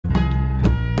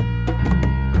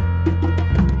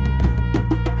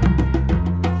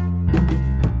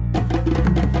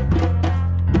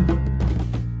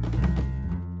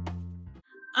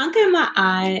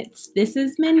This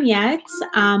is Mignette.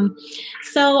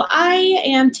 So I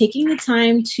am taking the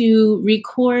time to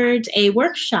record a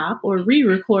workshop or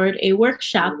re-record a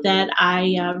workshop that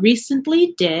I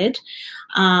recently did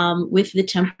with the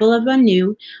Temple of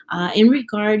Anu in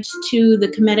regards to the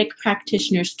Kemetic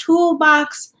Practitioner's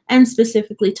Toolbox and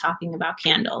specifically talking about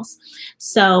candles.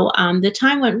 So the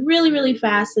time went really, really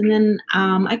fast. And then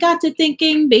I got to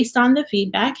thinking based on the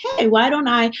feedback, hey, why don't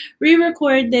I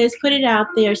re-record this, put it out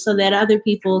there so that other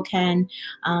people can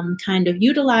kind of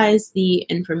utilize the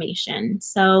information.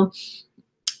 So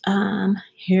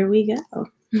here we go.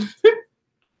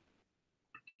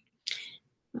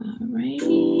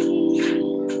 Alrighty.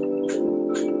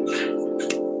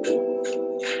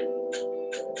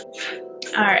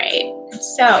 All right.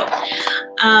 So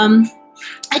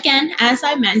again, as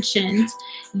I mentioned,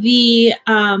 the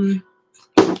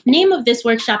name of this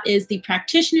workshop is the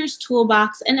Practitioner's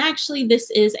Toolbox, and actually this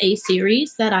is a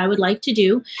series that I would like to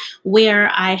do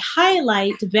where I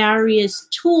highlight various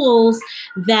tools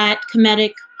that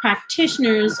Kemetic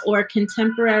practitioners or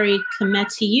contemporary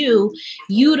Kemetyw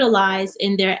utilize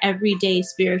in their everyday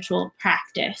spiritual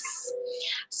practice.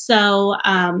 So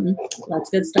let's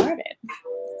get started.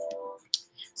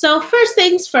 So first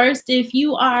things first, if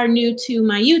you are new to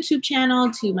my YouTube channel,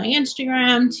 to my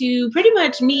Instagram, to pretty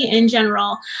much me in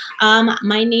general,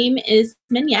 my name is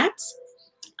Mignette.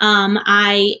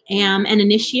 I am an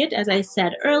initiate, as I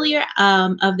said earlier,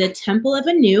 of the Temple of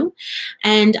Anu,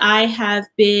 and I have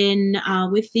been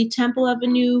with the Temple of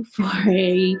Anu for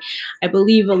I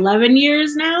believe 11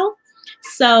 years now.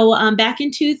 So back in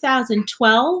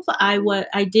 2012,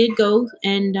 I did go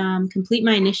and complete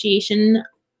my initiation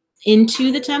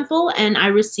into the temple, and I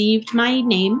received my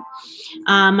name.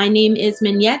 My name is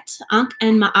Mignette Ankh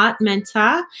and Ma'at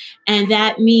Menta, and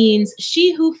that means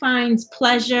she who finds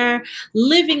pleasure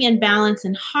living in balance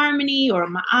and harmony, or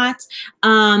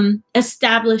Ma'at,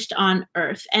 established on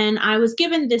earth. And I was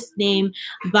given this name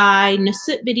by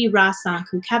Nasut Bidi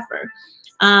Rasanku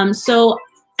Kepper. So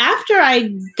after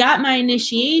I got my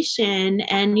initiation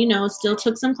and, you know, still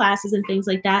took some classes and things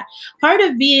like that, part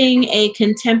of being a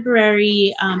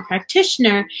contemporary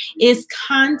practitioner is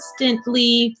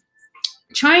constantly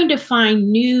trying to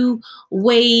find new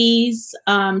ways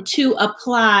to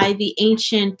apply the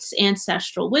ancient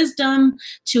ancestral wisdom,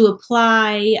 to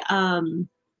apply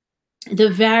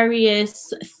the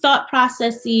various thought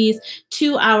processes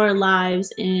to our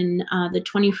lives in the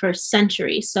 21st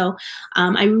century. So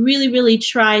I really, really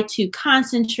try to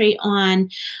concentrate on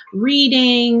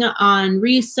reading, on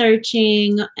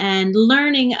researching, and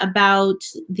learning about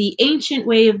the ancient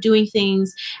way of doing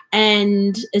things,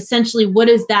 and essentially what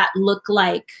does that look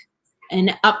like, and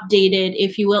updated,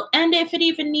 if you will, and if it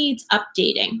even needs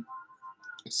updating.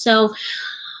 So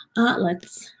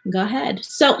let's go ahead.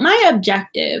 So my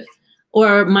objective,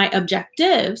 or my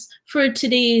objectives for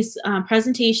today's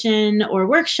presentation or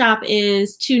workshop,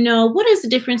 is to know what is the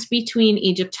difference between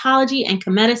Egyptology and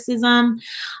Kemeticism.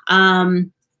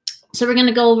 So we're going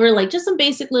to go over like just some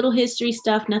basic little history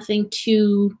stuff, nothing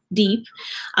too deep.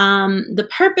 The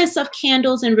purpose of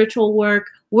candles and ritual work,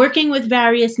 working with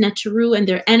various Neteru and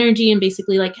their energy, and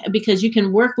basically like, because you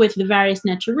can work with the various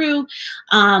Neteru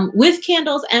with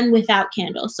candles and without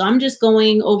candles. So I'm just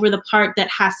going over the part that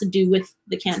has to do with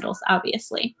the candles,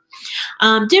 obviously.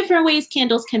 Different ways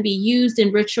candles can be used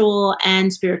in ritual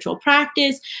and spiritual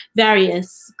practice,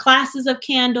 various classes of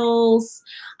candles,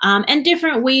 and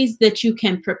different ways that you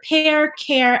can prepare,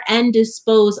 care, and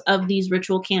dispose of these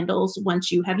ritual candles once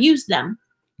you have used them.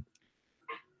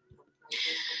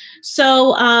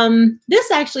 So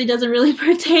this actually doesn't really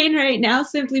pertain right now,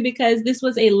 simply because this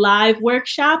was a live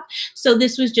workshop. So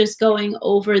this was just going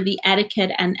over the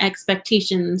etiquette and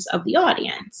expectations of the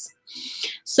audience.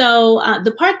 So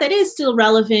the part that is still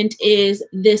relevant is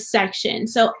this section.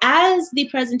 So as the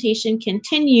presentation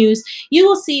continues, you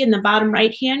will see in the bottom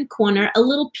right-hand corner a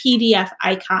little PDF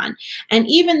icon. And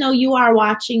even though you are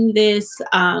watching this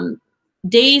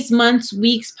days, months,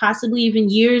 weeks, possibly even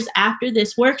years after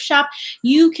this workshop,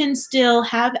 you can still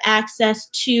have access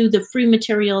to the free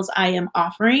materials I am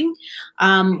offering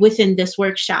within this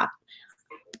workshop.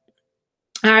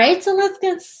 All right, so let's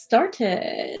get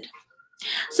started.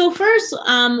 So first,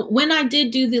 when I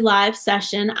did do the live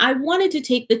session, I wanted to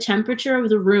take the temperature of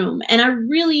the room. And I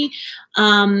really,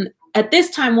 at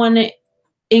this time, want to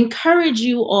encourage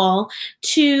you all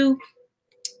to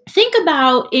think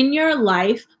about in your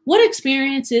life, what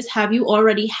experiences have you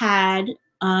already had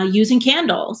using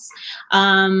candles.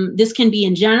 This can be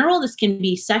in general, this can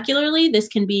be secularly, this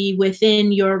can be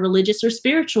within your religious or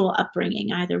spiritual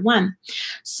upbringing, either one.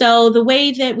 So the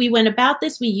way that we went about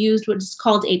this, we used what is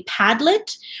called a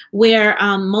Padlet, where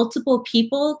multiple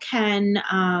people can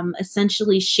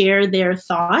essentially share their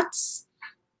thoughts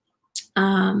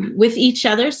with each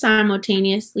other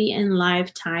simultaneously in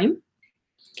live time.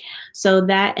 So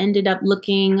that ended up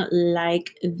looking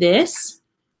like this.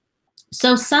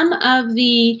 So some of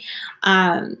the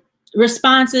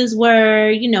responses were,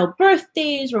 you know,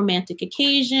 birthdays, romantic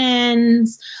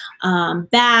occasions,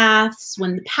 baths,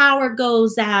 when the power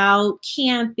goes out,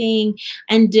 camping,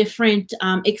 and different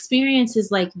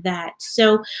experiences like that.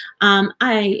 So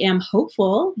I am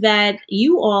hopeful that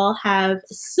you all have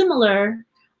similar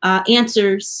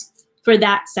answers for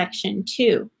that section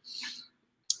too.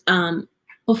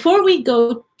 Before we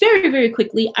go very, very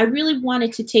quickly, I really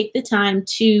wanted to take the time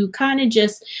to kind of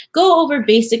just go over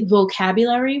basic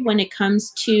vocabulary when it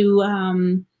comes to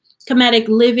Kemetic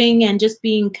living and just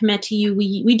being Kemetyw.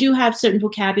 We do have certain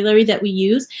vocabulary that we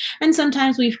use, and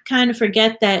sometimes we kind of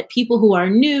forget that people who are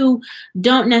new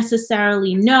don't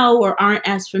necessarily know or aren't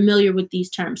as familiar with these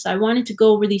terms. So I wanted to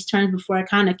go over these terms before I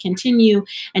kind of continue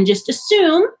and just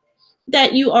assume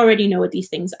that you already know what these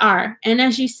things are. And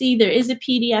as you see, there is a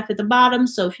PDF at the bottom.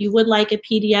 So if you would like a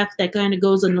PDF that kind of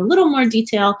goes in a little more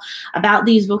detail about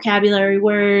these vocabulary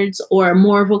words or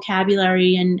more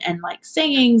vocabulary and like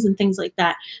sayings and things like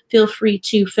that, feel free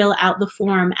to fill out the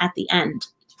form at the end.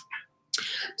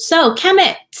 So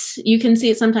Kemet, you can see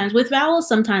it sometimes with vowels,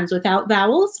 sometimes without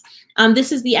vowels.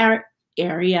 This is the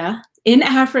area in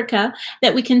Africa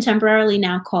that we contemporarily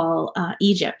now call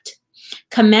Egypt.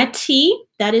 Kemetyw,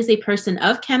 that is a person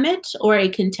of Kemet or a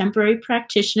contemporary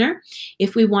practitioner.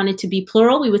 If we wanted to be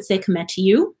plural, we would say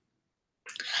Kemetyw.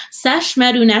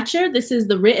 Seshmedu, this is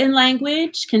the written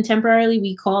language. Contemporarily,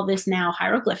 we call this now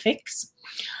hieroglyphics.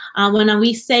 When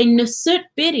we say Nusut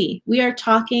Bidi, we are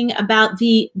talking about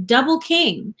the double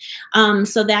king.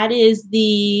 So that is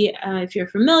the, if you're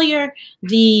familiar,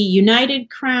 the united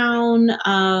crown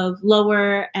of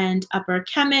lower and upper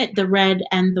Kemet, the red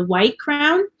and the white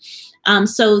crown.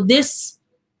 So this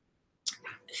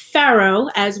pharaoh,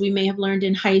 as we may have learned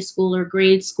in high school or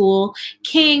grade school,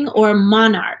 king or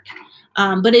monarch,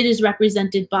 but it is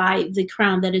represented by the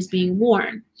crown that is being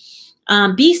worn.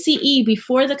 BCE,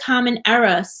 before the Common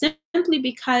Era, simply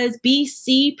because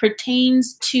BC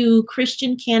pertains to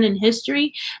Christian canon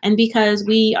history, and because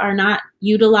we are not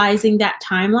utilizing that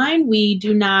timeline, we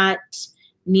do not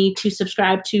need to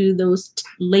subscribe to those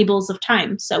labels of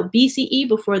time. So BCE,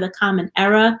 before the Common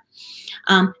Era.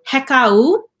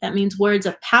 Hekau, that means words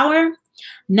of power.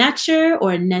 Nature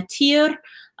or netir,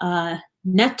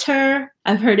 netter,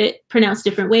 I've heard it pronounced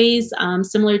different ways,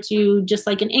 similar to just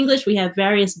like in English, we have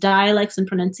various dialects and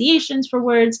pronunciations for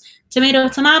words. Tomato,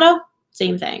 tomato,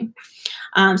 same thing.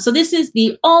 So this is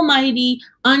the almighty,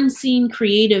 unseen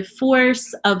creative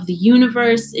force of the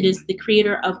universe. It is the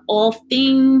creator of all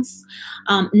things.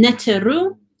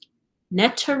 Neteru,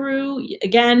 neteru,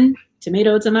 again,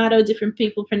 tomato, tomato, different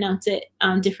people pronounce it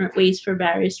different ways for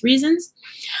various reasons.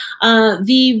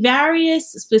 The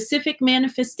various specific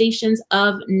manifestations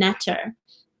of neter.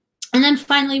 And then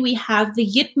finally, we have the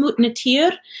Yitmut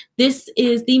Netir. This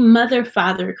is the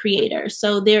mother-father creator.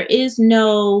 So there is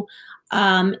no,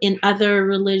 in other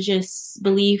religious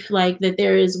belief, like that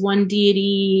there is one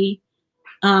deity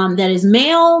that is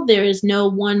male. There is no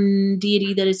one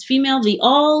deity that is female.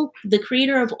 The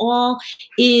creator of all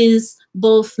is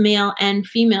both male and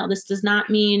female. This does not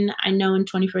mean, I know in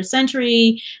 21st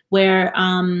century where,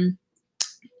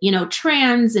 you know,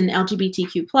 trans and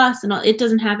LGBTQ plus and all, it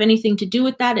doesn't have anything to do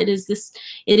with that. It is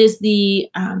the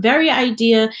very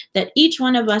idea that each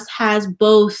one of us has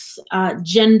both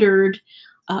gendered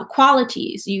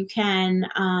qualities. You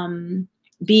can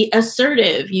be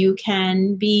assertive, you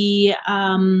can be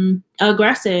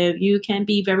aggressive, you can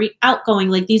be very outgoing.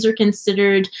 Like these are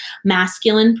considered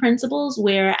masculine principles,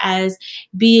 whereas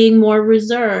being more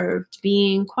reserved,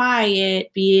 being quiet,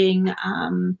 being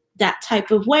that type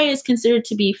of way is considered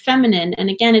to be feminine. And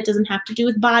again, it doesn't have to do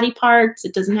with body parts.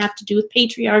 It doesn't have to do with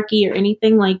patriarchy or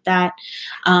anything like that.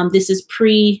 This is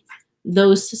pre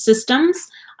those systems.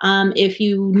 If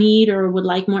you need or would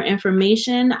like more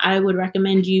information, I would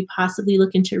recommend you possibly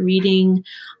look into reading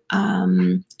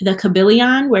the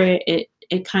Kabbalion, where it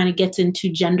kind of gets into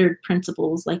gendered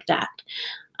principles like that.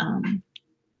 All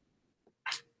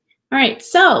right,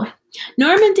 so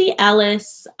Normandy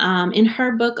Ellis, in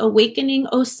her book Awakening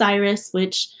Osiris,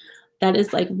 which that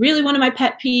is like really one of my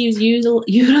pet peeves,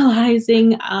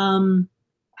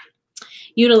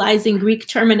 utilizing Greek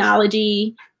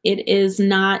terminology It is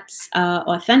not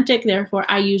authentic, therefore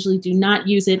I usually do not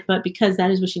use it, but because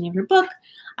that is what she named her book,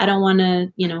 I don't want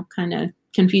to, you know, kind of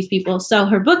confuse people. So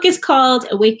her book is called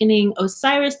Awakening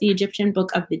Osiris, the Egyptian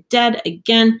Book of the Dead.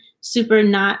 Again, super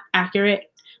not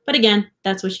accurate, but again,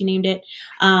 that's what she named it.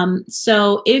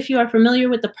 So if you are familiar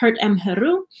with the Pert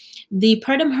Emheru, the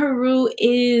Pert Emheru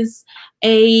is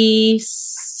a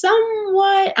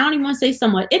somewhat, I don't even want to say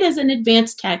somewhat, it is an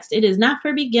advanced text. It is not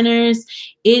for beginners.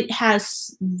 It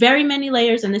has very many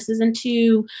layers, and this isn't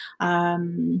to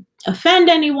offend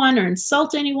anyone or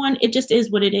insult anyone. It just is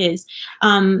what it is.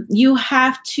 You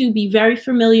have to be very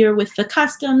familiar with the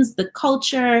customs, the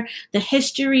culture, the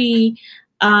history,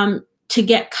 to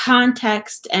get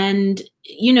context. And,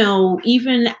 you know,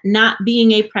 even not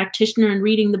being a practitioner and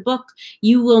reading the book,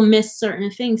 you will miss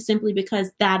certain things simply because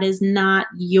that is not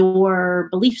your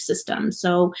belief system.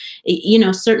 So, you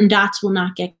know, certain dots will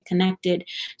not get connected.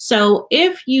 So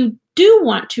if you do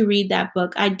want to read that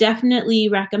book, I definitely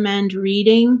recommend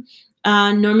reading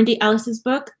Normandy Ellis's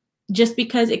book, just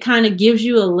because it kind of gives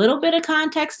you a little bit of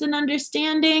context and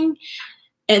understanding.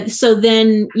 And so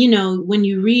then, you know, when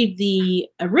you read the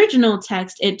original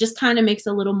text, it just kind of makes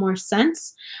a little more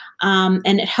sense. And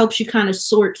it helps you kind of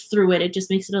sort through it. It just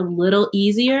makes it a little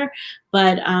easier.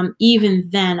 But even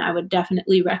then, I would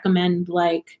definitely recommend,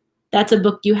 like, that's a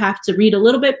book you have to read a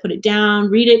little bit, put it down,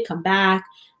 read it, come back,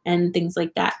 and things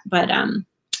like that. But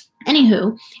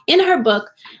anywho, in her book,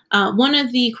 one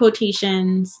of the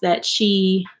quotations that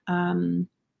she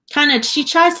she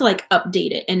tries to like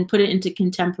update it and put it into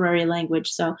contemporary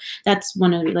language. So that's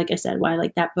one of, like I said, why I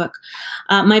like that book.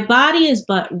 My body is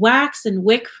but wax and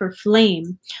wick for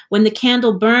flame. When the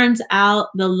candle burns out,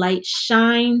 the light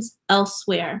shines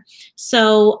elsewhere.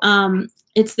 So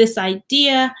it's this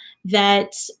idea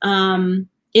that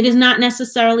it is not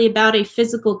necessarily about a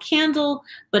physical candle,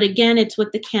 but again, it's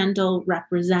what the candle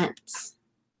represents,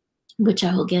 which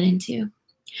I will get into.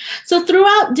 So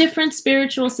throughout different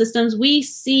spiritual systems, we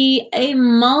see a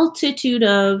multitude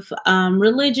of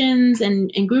religions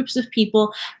and groups of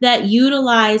people that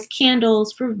utilize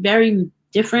candles for very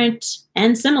different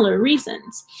and similar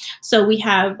reasons. So we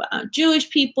have Jewish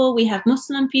people, we have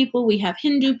Muslim people, we have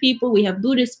Hindu people, we have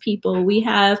Buddhist people, we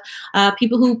have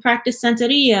people who practice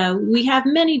Santeria. We have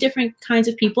many different kinds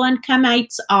of people, and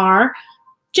Kemites are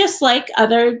just like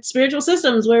other spiritual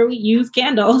systems where we use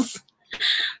candles.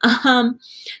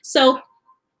 So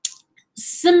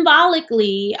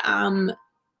symbolically,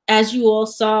 as you all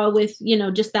saw with, you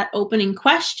know, just that opening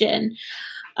question,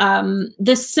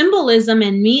 the symbolism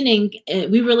and meaning,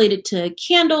 we related to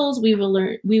candles, we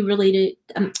related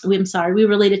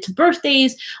to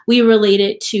birthdays, we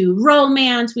related to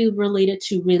romance, we related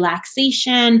to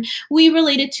relaxation, we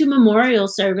related to memorial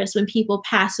service when people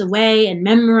pass away, and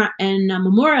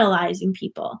memorializing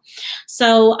people.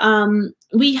 So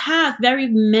we have very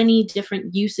many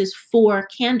different uses for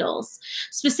candles.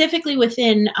 Specifically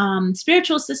within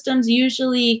spiritual systems,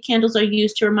 usually candles are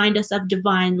used to remind us of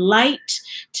divine light,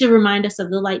 to remind us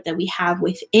of the light that we have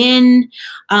within.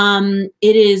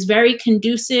 It is very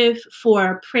conducive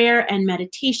for prayer and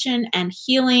meditation and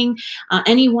healing.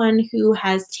 Anyone who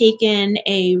has taken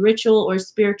a ritual or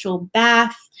spiritual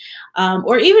bath,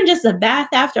 or even just a bath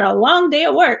after a long day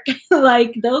of work,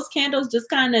 like those candles just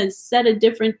kind of set a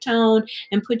different tone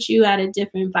and put you at a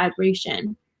different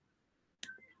vibration.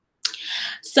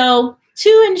 So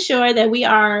to ensure that we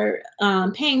are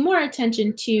paying more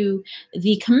attention to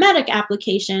the Kemetic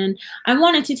application, I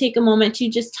wanted to take a moment to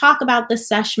just talk about the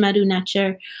Sesh Medu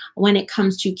Necher when it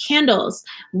comes to candles.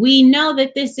 We know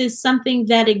that this is something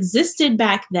that existed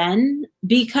back then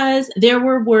because there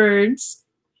were words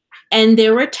and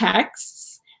there were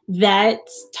texts that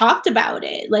talked about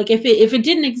it. Like if it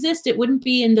didn't exist, it wouldn't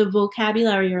be in the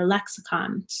vocabulary or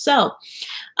lexicon. So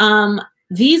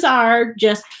these are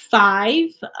just 5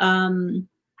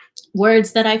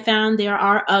 words that I found. There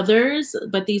are others,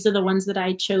 but these are the ones that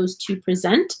I chose to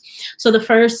present. So the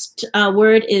first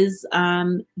word is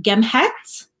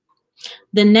Gemhet.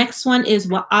 The next one is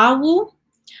Wa'awu.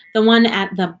 The one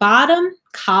at the bottom,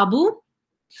 Kabu.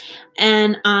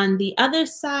 And on the other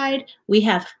side, we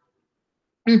have,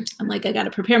 I'm like, I got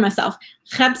to prepare myself,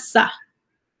 Khebsa.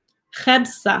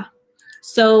 Khebsa.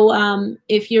 So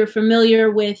if you're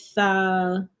familiar with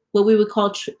what we would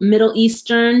call Middle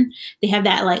Eastern, they have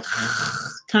that like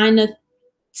kind of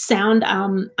sound.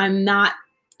 I'm not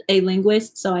a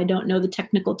linguist, so I don't know the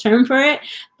technical term for it,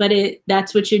 but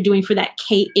that's what you're doing for that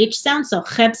KH sound. So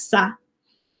Khebsa.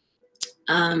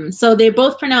 So they're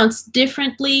both pronounced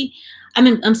differently.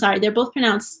 I'm sorry, they're both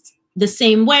pronounced the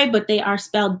same way, but they are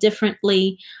spelled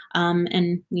differently.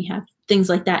 And we have things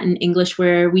like that in English,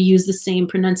 where we use the same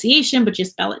pronunciation but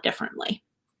just spell it differently.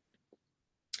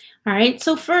 All right,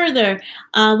 so further,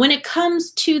 when it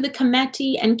comes to the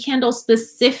Kemetyw and candles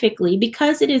specifically,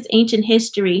 because it is ancient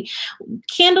history,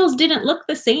 candles didn't look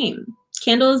the same.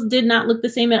 Candles did not look the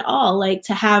same at all. Like,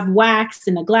 to have wax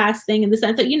and a glass thing and this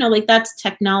and that, you know, like, that's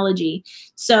technology.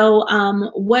 So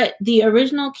what the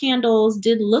original candles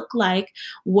did look like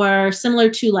were similar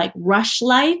to like rush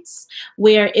lights,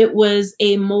 where it was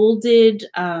a molded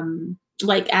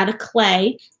like out of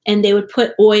clay, and they would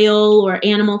put oil or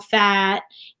animal fat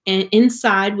and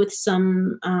inside with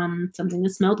some something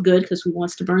that smelled good, because who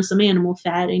wants to burn some animal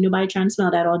fat? Ain't nobody trying to smell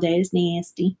that all day. It's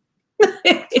nasty.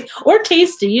 Or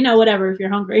tasty, you know, whatever, if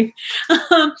you're hungry.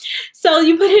 So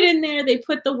you put it in there, they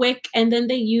put the wick, and then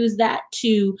they use that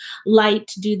to light,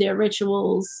 to do their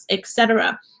rituals,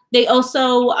 etc. They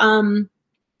also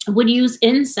would use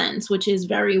incense, which is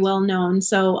very well known.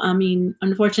 So, I mean,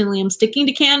 unfortunately, I'm sticking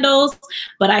to candles,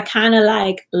 but I kind of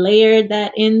like layered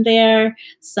that in there.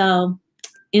 So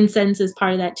incense is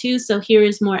part of that too. So here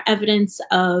is more evidence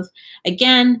of,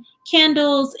 again,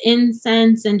 candles,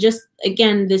 incense, and just,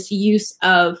 again, this use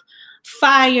of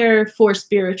fire for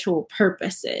spiritual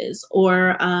purposes,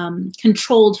 or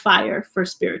controlled fire for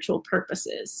spiritual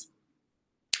purposes.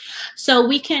 So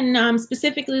we can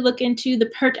specifically look into the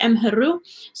Pert Emheru.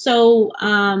 So,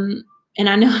 and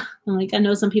I know, like, I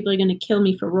know some people are going to kill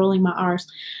me for rolling my R's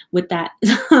with that.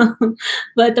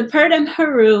 But the Pert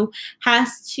Emheru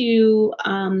has to,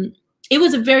 it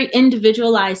was a very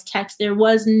individualized text. There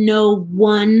was no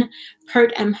one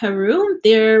Pert Emheru.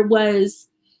 There was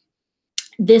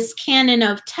this canon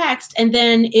of text, and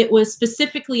then it was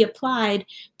specifically applied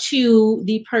to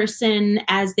the person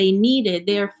as they needed.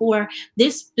 Therefore,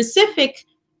 this specific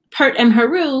Pert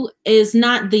Emheru is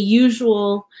not the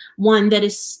usual one that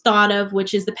is thought of,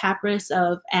 which is the papyrus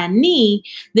of Ani.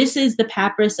 This is the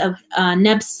papyrus of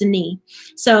Nebseni.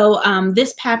 So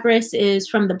this papyrus is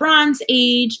from the Bronze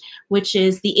Age, which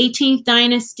is the 18th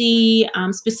dynasty,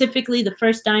 specifically the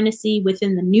first dynasty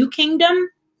within the New Kingdom.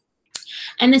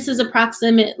 And this is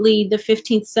approximately the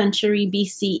 15th century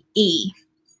BCE.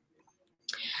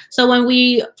 So when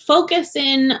we focus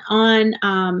in on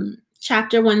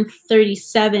chapter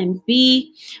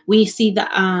 137b, we see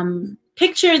the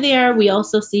picture there. We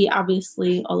also see,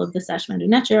 obviously, all of the Sashmandu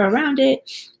Necher around it.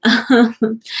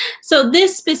 So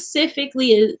this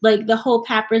specifically is, like, the whole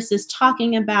papyrus is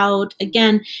talking about,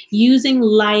 again, using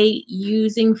light,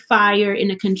 using fire in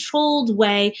a controlled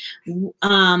way,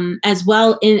 as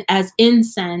well as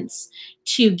incense,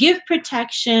 to give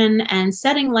protection, and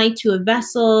setting light to a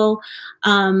vessel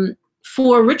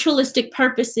for ritualistic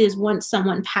purposes once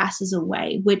someone passes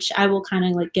away, which I will kind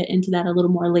of like get into that a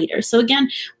little more later. So again,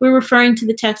 we're referring to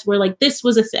the text where, like, this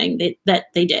was a thing that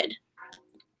they did.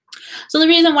 So the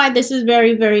reason why this is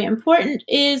very, very important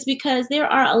is because there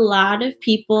are a lot of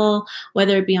people,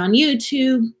 whether it be on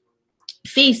YouTube,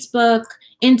 Facebook,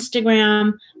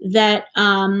 Instagram, that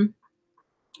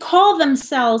call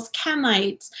themselves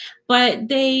Kemites, but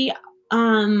they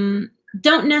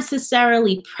don't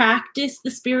necessarily practice the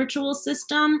spiritual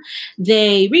system.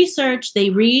 They research, they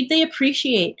read, they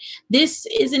appreciate. This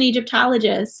is an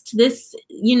Egyptologist. This,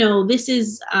 you know, this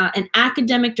is an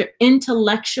academic or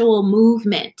intellectual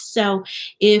movement. So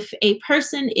if a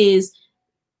person is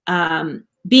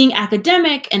being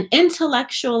academic and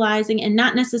intellectualizing and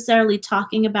not necessarily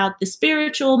talking about the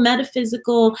spiritual,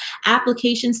 metaphysical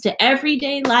applications to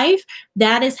everyday life,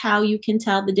 that is how you can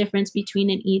tell the difference between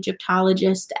an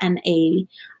Egyptologist and a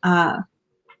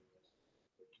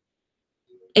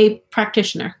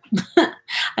practitioner. I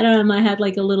don't know, I might have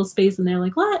like a little space in there,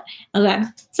 like, what? Okay,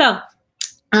 so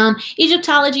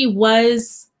Egyptology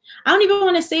was, I don't even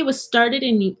want to say it was started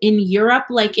in Europe.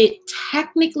 Like, it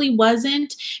technically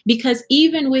wasn't, because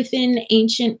even within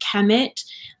ancient Kemet,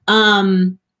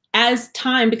 as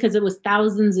time, because it was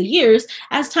thousands of years,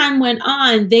 as time went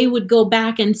on, they would go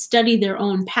back and study their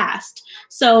own past.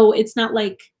 So it's not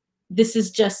like this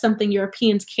is just something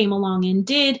Europeans came along and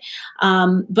did.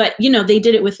 But, you know, they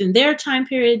did it within their time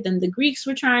period. Then the Greeks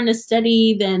were trying to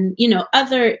study. Then, you know,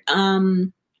 other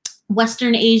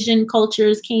Western Asian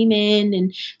cultures came in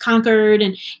and conquered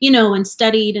and, you know, and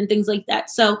studied and things like that.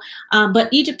 So,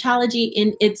 but Egyptology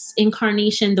in its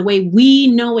incarnation, the way we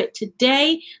know it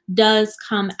today, does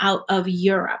come out of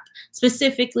Europe,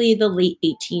 specifically the late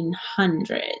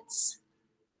 1800s.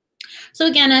 So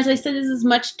again, as I said, this is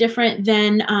much different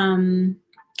than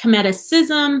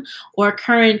Kemeticism or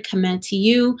current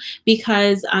Kemetyw,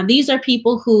 because these are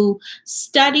people who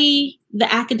study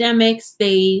the academics,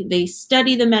 they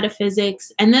study the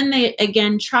metaphysics, and then they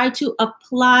again try to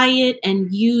apply it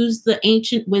and use the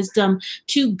ancient wisdom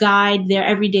to guide their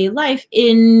everyday life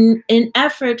in an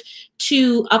effort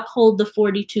to uphold the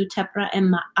 42 Tepra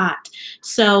and Ma'at.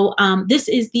 So this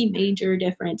is the major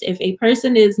difference. If a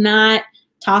person is not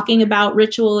talking about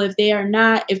ritual, if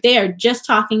they are just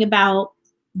talking about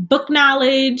book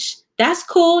knowledge, that's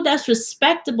cool, that's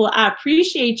respectable. I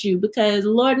appreciate you, because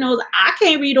Lord knows I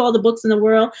can't read all the books in the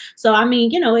world. So I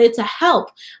mean, it's a help,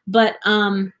 but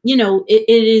it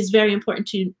is very important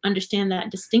to understand that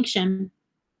distinction.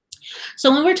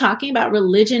 So when we're talking about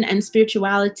religion and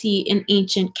spirituality in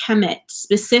ancient Kemet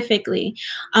specifically,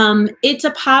 it's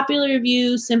a popular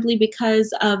view simply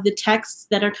because of the texts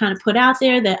that are kind of put out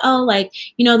there that,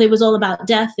 they was all about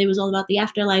death, they was all about the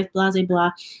afterlife, blah, blah,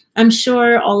 blah. I'm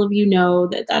sure all of you know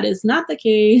that that is not the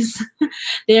case.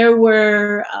 There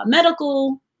were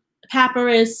medical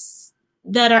papyrus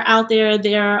that are out there.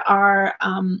 There are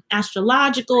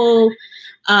astrological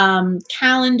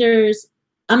calendars.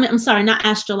 I'm sorry, not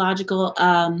astrological,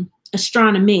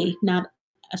 astronomy, not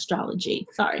astrology,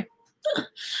 sorry.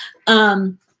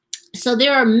 So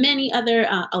there are many other,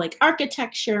 like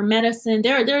architecture, medicine,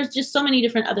 there's just so many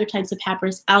different other types of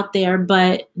papyrus out there,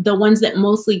 but the ones that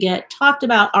mostly get talked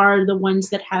about are the ones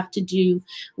that have to do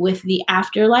with the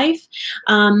afterlife.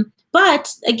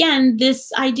 But again, this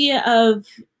idea of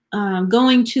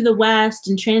going to the West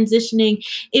and transitioning,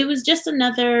 it was just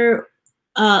another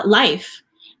life.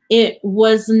 It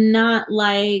was not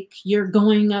like you're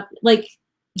going up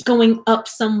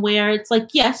somewhere. It's like,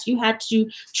 yes, you had to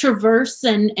traverse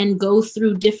and go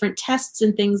through different tests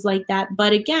and things like that.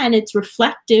 But again, it's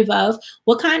reflective of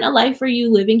what kind of life are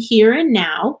you living here and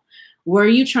now? Were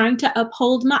you trying to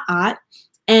uphold Ma'at?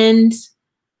 And,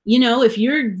 if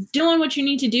you're doing what you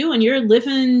need to do and you're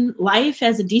living life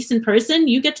as a decent person,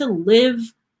 you get to live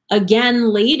again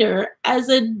later as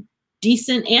a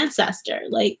decent ancestor.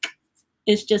 Like,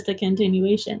 it's just a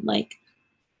continuation.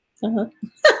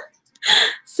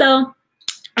 So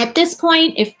at this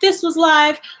point, if this was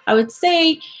live, I would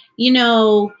say,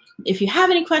 if you have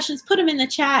any questions, put them in the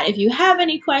chat. If you have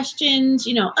any questions,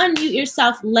 unmute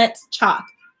yourself. Let's talk.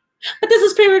 But this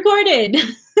is pre-recorded.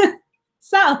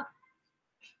 So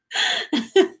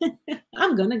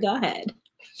I'm going to go ahead.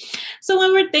 So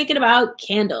when we're thinking about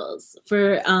candles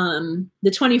for the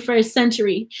 21st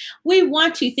century, we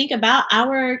want to think about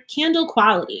our candle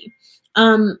quality.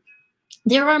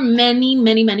 There are many,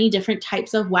 many, many different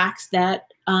types of wax that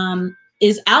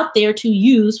is out there to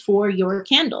use for your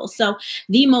candles. So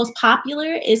the most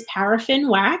popular is paraffin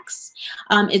wax.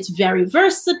 It's very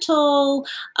versatile,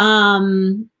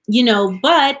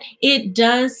 but it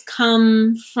does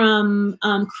come from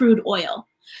crude oil.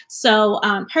 So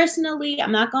personally,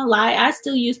 I'm not gonna lie, I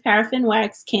still use paraffin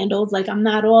wax candles. Like, I'm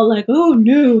not all like, oh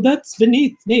no, that's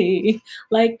beneath me.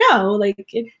 Like, no,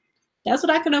 that's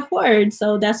what I can afford.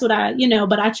 So that's what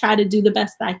but I try to do the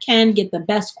best I can, get the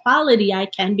best quality I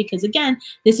can, because again,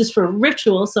 this is for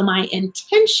ritual. So my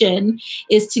intention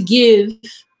is to give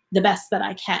the best that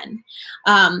I can.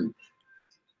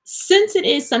 Since it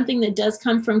is something that does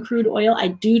come from crude oil, I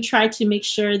do try to make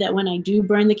sure that when I do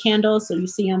burn the candles, so you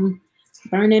see them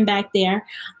burning back there,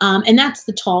 and that's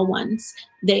the tall ones,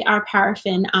 they are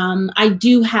paraffin. I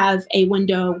do have a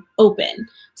window open,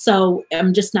 so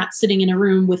I'm just not sitting in a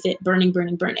room with it burning.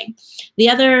 The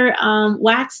other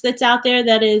wax that's out there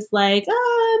that is like,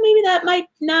 maybe that might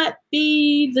not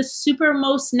be the super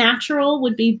most natural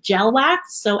would be gel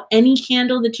wax. So any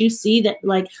candle that you see that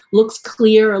like looks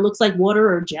clear or looks like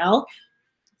water or gel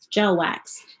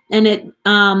wax. And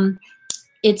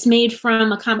it's made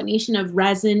from a combination of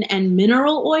resin and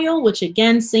mineral oil, which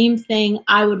again, same thing.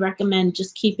 I would recommend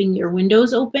just keeping your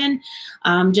windows open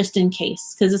just in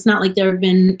case, because it's not like there have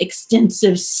been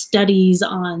extensive studies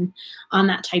on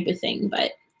that type of thing,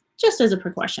 but just as a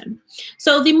precaution.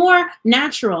 So the more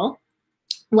natural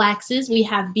waxes, we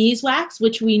have beeswax,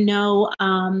 which we know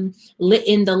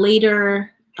in the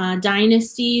later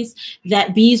dynasties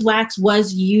that beeswax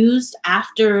was used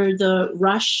after the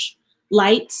rush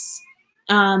lights.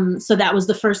 So that was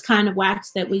the first kind of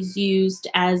wax that was used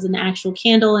as an actual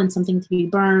candle and something to be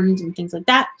burned and things like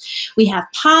that. We have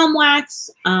palm wax,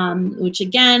 which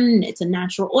again, it's a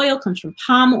natural oil, comes from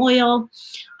palm oil.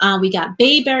 We got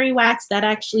bayberry wax that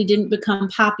actually didn't become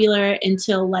popular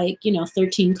until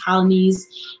 13 colonies,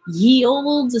 ye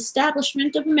olde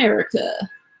establishment of America.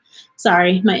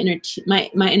 Sorry, my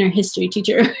inner history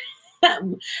teacher.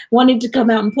 wanted to come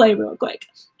out and play real quick.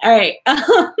 All right.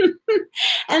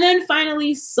 And then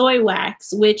finally, soy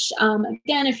wax, which,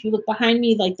 again, if you look behind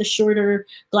me, like the shorter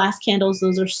glass candles,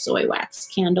 those are soy wax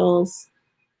candles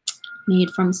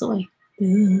made from soy.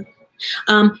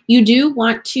 You do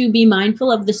want to be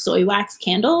mindful of the soy wax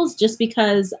candles just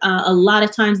because a lot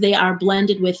of times they are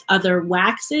blended with other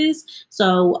waxes.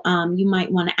 So you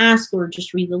might want to ask or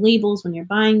just read the labels when you're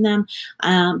buying them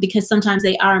because sometimes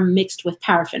they are mixed with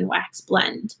paraffin wax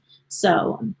blend.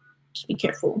 So just be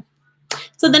careful.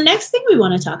 So the next thing we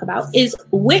want to talk about is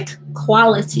wick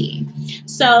quality.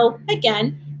 So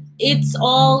again, it's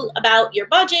all about your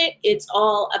budget. It's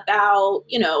all about,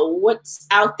 you know, what's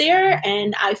out there.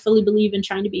 And I fully believe in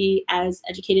trying to be as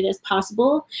educated as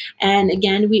possible. And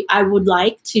again, I would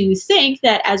like to think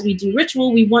that as we do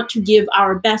ritual, we want to give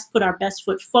our best, put our best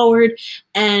foot forward,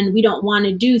 and we don't want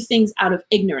to do things out of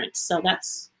ignorance. So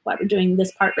that's why we're doing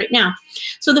this part right now.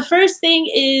 So the first thing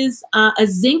is a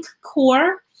zinc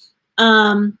core.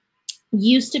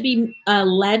 Used to be a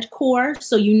lead core.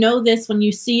 So you know this when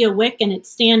you see a wick and it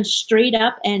stands straight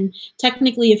up, and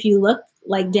technically if you look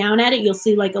like down at it, you'll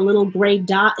see like a little gray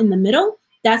dot in the middle.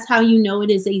 That's how you know it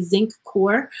is a zinc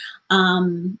core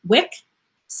wick.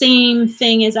 Same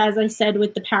thing as I said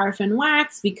with the paraffin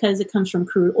wax, because it comes from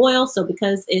crude oil. So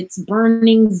because it's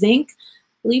burning zinc,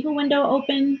 leave a window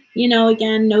open. You know,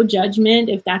 again, no judgment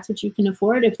if that's what you can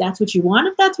afford, if that's what you want,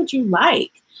 if that's what you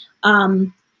like.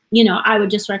 You know, I would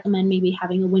just recommend maybe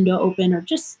having a window open or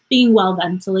just being well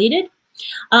ventilated.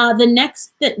 The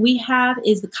next that we have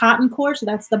is the cotton core. So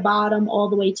that's the bottom all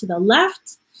the way to the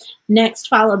left. Next,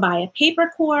 followed by a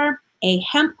paper core, a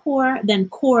hemp core, then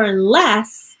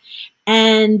coreless,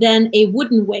 and then a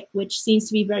wooden wick, which seems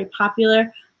to be very popular.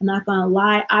 I'm not going to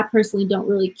lie, I personally don't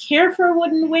really care for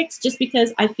wooden wicks just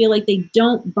because I feel like they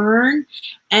don't burn,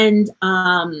 and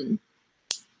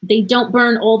they don't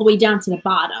burn all the way down to the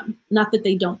bottom. Not that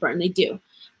they don't burn, they do.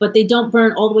 But they don't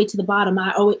burn all the way to the bottom.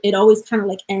 It always kind of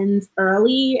like ends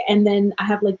early. And then I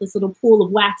have like this little pool of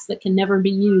wax that can never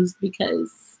be used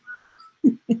because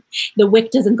the wick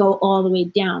doesn't go all the way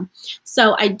down.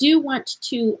 So I do want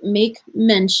to make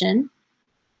mention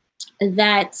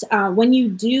that when you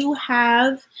do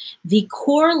have the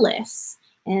coreless,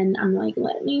 and I'm like,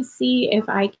 let me see if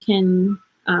I can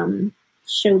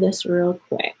show this real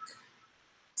quick.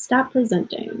 Stop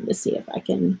presenting to see if I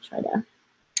can try to.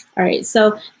 All right,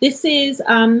 so this is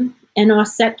an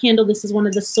offset candle. This is one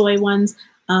of the soy ones.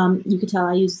 You can tell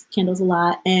I use candles a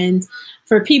lot. And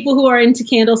for people who are into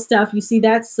candle stuff, you see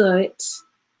that soot.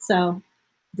 So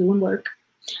doing work.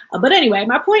 But anyway,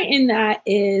 my point in that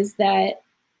is that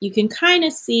you can kind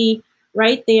of see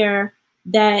right there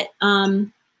that,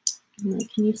 can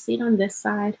you see it on this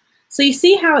side? So you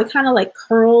see how it kind of like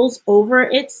curls over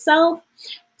itself?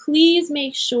 Please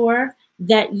make sure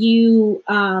that you,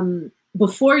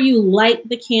 before you light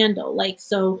the candle, like,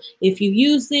 so if you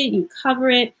use it, you cover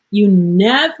it, you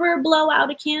never blow out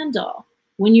a candle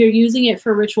when you're using it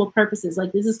for ritual purposes.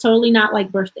 Like, this is totally not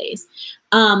like birthdays.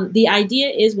 The idea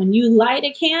is when you light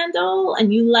a candle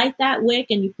and you light that wick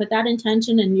and you put that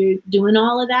intention and you're doing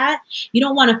all of that, you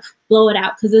don't want to blow it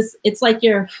out because it's like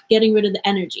you're getting rid of the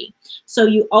energy. So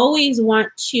you always want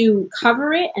to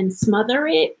cover it and smother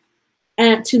it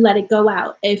and to let it go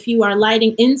out. If you are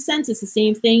lighting incense, it's the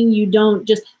same thing. You don't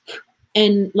just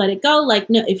and let it go. Like,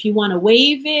 no, if you want to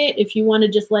wave it, if you want to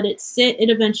just let it sit, it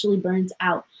eventually burns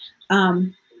out.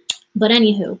 But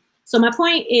anywho, so my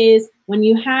point is when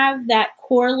you have that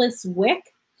coreless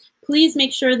wick, please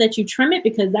make sure that you trim it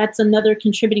because that's another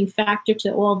contributing factor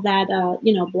to all that,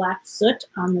 you know, black soot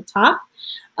on the top.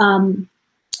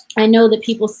 I know that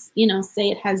people, you know, say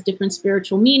it has different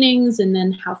spiritual meanings and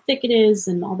then how thick it is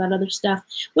and all that other stuff,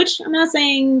 which I'm not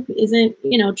saying isn't,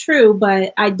 you know, true,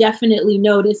 but I definitely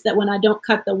notice that when I don't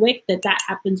cut the wick, that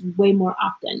happens way more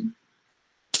often.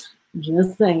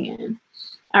 Just saying.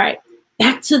 All right,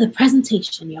 back to the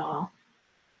presentation, y'all.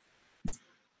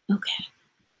 Okay.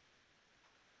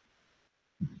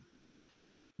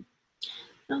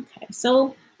 Okay,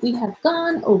 so we have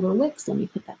gone over wicks. Let me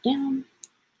put that down.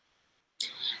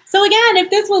 So again, if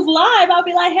this was live, I'll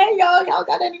be like, hey, y'all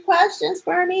got any questions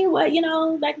for me? What, you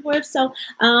know, back and forth. So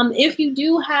if you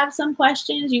do have some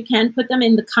questions, you can put them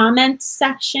in the comments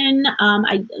section.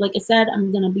 Like I said,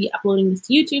 I'm going to be uploading this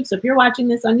to YouTube. So if you're watching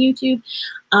this on YouTube,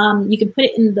 you can put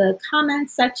it in the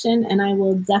comments section and I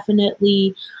will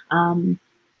definitely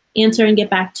answer and get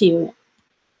back to you.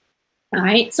 All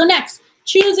right. So next,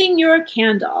 choosing your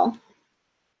candle.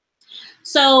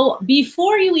 So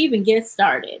before you even get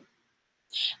started,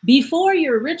 before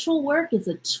your ritual work is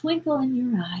a twinkle in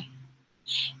your eye,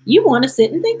 you want to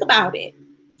sit and think about it.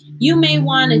 You may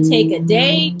want to take a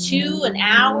day, 2, an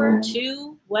hour,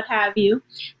 2, what have you,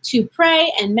 to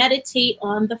pray and meditate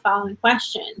on the following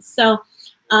questions. So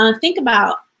think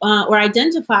about or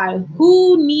identify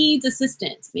who needs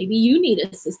assistance. Maybe you need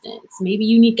assistance. Maybe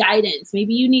you need guidance.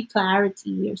 Maybe you need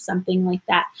clarity or something like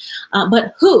that.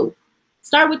 But who?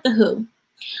 Start with the who.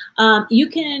 You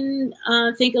can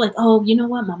think like, oh, you know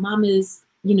what? My mom is,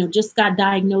 just got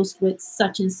diagnosed with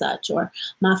such and such, or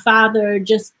my father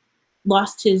just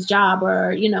lost his job,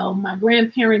 or, my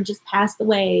grandparent just passed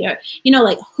away, or,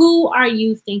 like, who are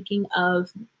you thinking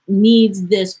of needs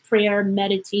this prayer,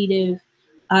 meditative,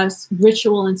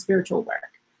 ritual and spiritual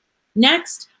work?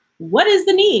 Next, what is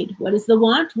the need? What is the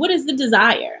want? What is the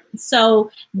desire?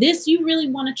 So this, you really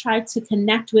want to try to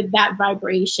connect with that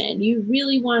vibration. You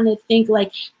really want to think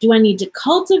like, do I need to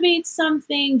cultivate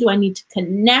something? Do I need to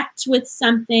connect with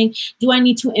something? Do I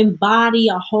need to embody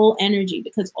a whole energy?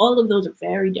 Because all of those are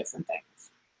very different things.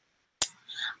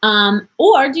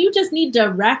 Or do you just need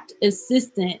direct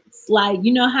assistance? Like,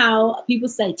 you know how people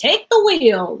say, take the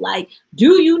wheel. Like,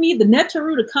 do you need the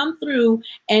Neteru to come through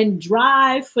and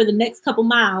drive for the next couple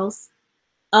miles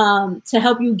to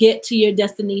help you get to your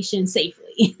destination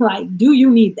safely? Like, do you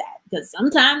need that? Because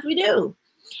sometimes we do.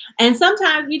 And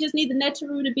sometimes we just need the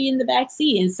Neteru to be in the back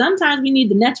seat. And sometimes we need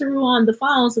the Neteru on the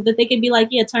phone so that they can be like,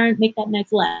 yeah, turn, make that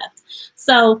next left.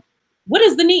 So what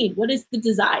is the need? What is the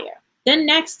desire? Then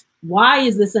next, why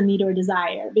is this a need or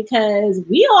desire? Because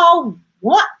we all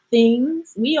want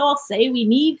things. We all say we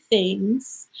need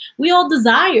things. We all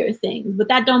desire things, but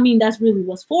that don't mean that's really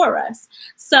what's for us.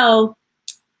 So,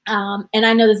 and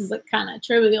I know this is like kind of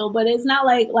trivial, but it's not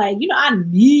like, I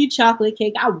need chocolate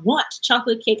cake. I want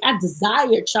chocolate cake. I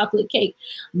desire chocolate cake.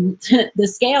 The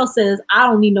scale says I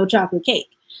don't need no chocolate cake.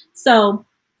 So,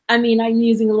 I mean, I'm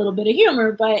using a little bit of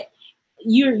humor, but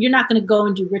you're not going to go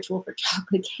and do ritual for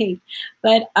chocolate cake.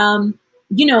 But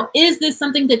is this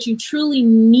something that you truly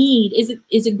need?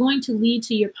 Is it going to lead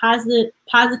to your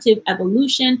positive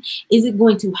evolution? Is it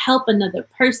going to help another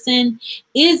person?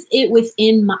 Is it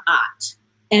within Ma'at?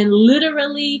 And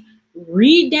literally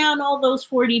read down all those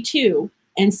 42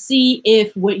 and see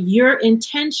if what your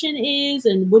intention is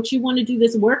and what you want to do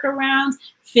this work around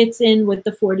fits in with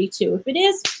the 42. If it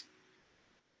is,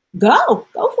 go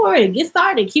for it. Get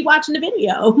started. Keep watching the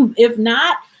video. If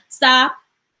not, stop,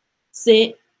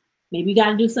 sit. Maybe you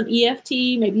got to do some EFT.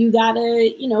 Maybe you got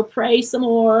to, pray some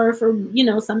more for,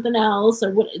 something else,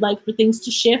 or for things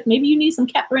to shift. Maybe you need some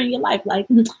Kemet in your life. Like,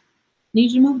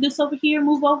 need you to move this over here,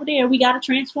 move over there. We got to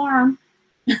transform.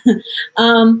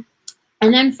 And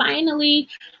then finally,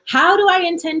 how do I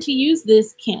intend to use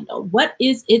this candle? What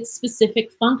is its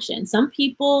specific function? Some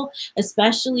people,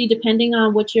 especially depending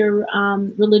on what your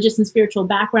religious and spiritual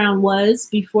background was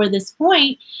before this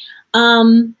point,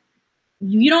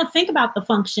 you don't think about the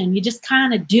function. You just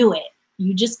kind of do it.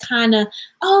 You just kind of,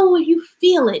 you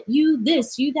feel it. You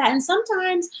this, you that. And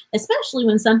sometimes, especially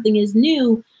when something is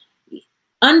new,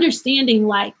 understanding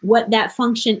like what that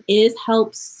function is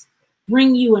helps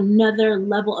bring you another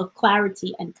level of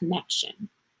clarity and connection,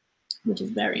 which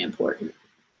is very important.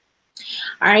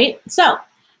 All right, so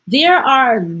there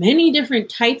are many different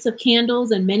types of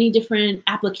candles and many different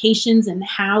applications and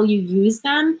how you use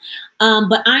them,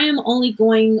 but I am only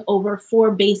going over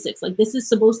 4 basics. Like, this is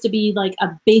supposed to be like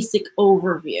a basic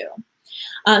overview.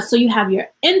 So you have your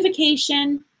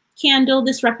invocation candle.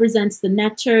 This represents the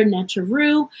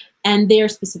Neteru, and their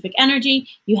specific energy.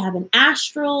 You have an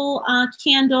astral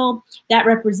candle that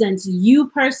represents you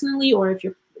personally, or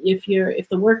if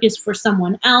the work is for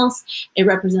someone else, it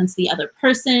represents the other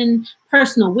person,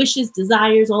 personal wishes,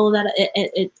 desires, all of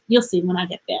that. You'll see when I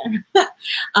get there.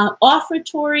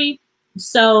 Offertory.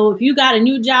 So if you got a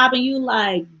new job and you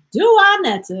like, do I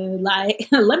need to, like,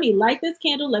 let me light this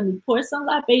candle, let me pour some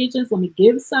libations, let me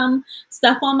give some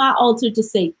stuff on my altar to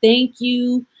say thank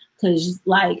you, because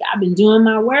like I've been doing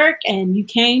my work and you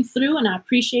came through and I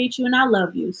appreciate you and I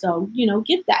love you. So,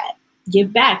 give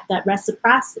back that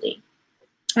reciprocity.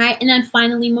 All right, and then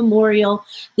finally, memorial.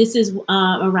 This is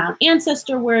around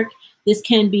ancestor work. This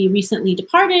can be recently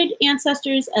departed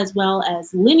ancestors as well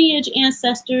as lineage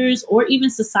ancestors or even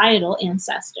societal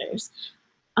ancestors.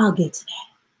 I'll get to that.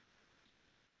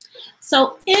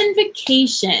 So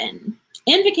invocation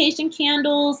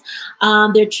candles,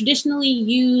 they're traditionally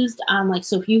used,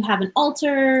 so if you have an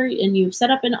altar and you've set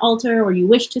up an altar or you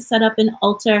wish to set up an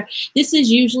altar, this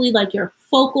is usually like your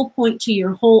focal point to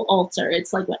your whole altar.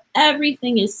 It's like what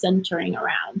everything is centering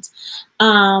around.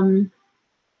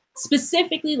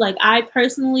 Specifically, like I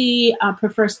personally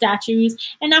prefer statues,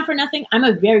 and not for nothing, I'm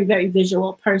a very, very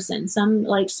visual person.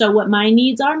 So what my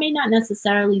needs are may not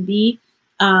necessarily be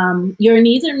your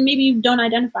needs, and maybe you don't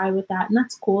identify with that, and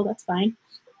that's cool, that's fine.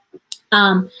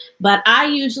 But I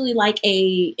usually like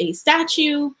a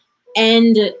statue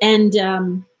and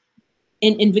an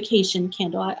invocation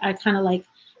candle. I kind of like,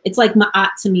 it's like ma'at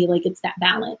to me, like it's that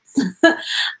balance.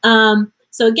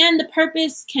 So again, the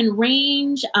purpose can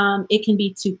range. It can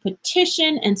be to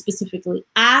petition and specifically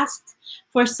ask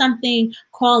for something,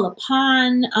 call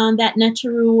upon that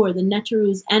Neteru or the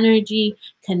Neteru's energy,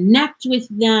 connect with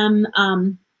them.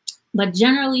 But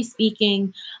generally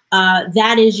speaking,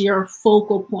 that is your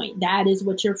focal point. That is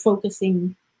what you're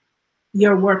focusing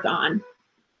your work on.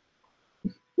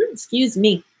 Excuse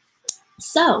me.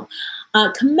 So,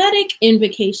 Kemetic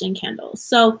invocation candles.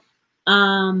 So,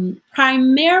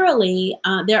 primarily,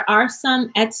 there are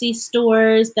some Etsy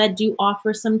stores that do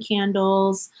offer some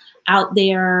candles out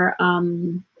there.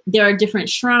 There are different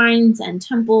shrines and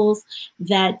temples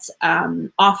that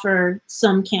offer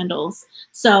some candles.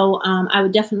 So, I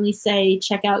would definitely say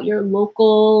check out your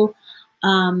local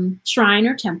shrine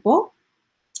or temple.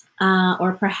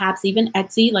 Or perhaps even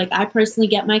Etsy. Like I personally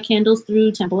get my candles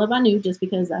through Temple of Anu just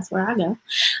because that's where I go.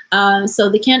 So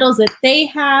the candles that they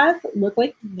have look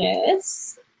like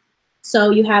this. So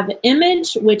you have the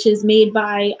image, which is made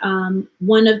by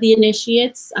one of the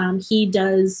initiates. He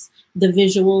does the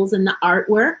visuals and the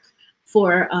artwork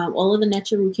for all of the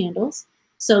Neteru candles.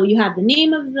 So you have the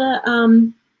name of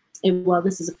the well,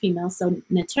 this is a female, so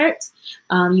Netert.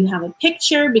 You have a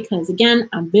picture because, again,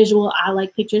 I'm visual. I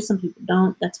like pictures. Some people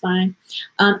don't. That's fine.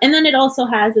 And then it also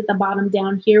has at the bottom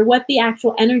down here what the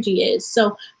actual energy is.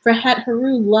 So for Het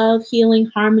Haru, love,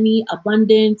 healing, harmony,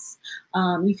 abundance.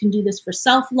 You can do this for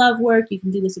self-love work. You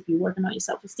can do this if you're working on your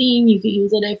self-esteem. You can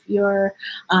use it if you're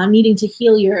needing to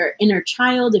heal your inner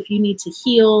child, if you need to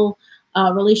heal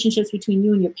relationships between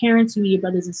you and your parents, you and your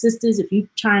brothers and sisters, if you're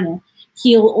trying to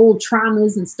heal old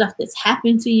traumas and stuff that's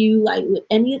happened to you, like with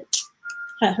any of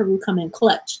Het Haru come in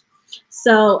clutch.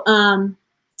 So, and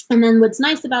then what's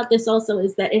nice about this also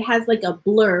is that it has like a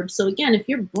blurb. So again, if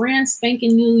you're brand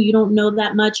spanking new, you don't know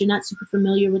that much, you're not super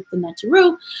familiar with the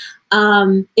Neteru,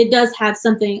 it does have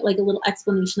something like a little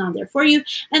explanation on there for you.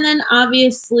 And then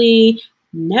obviously,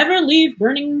 never leave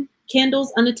burning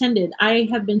candles unattended. I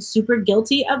have been super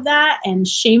guilty of that, and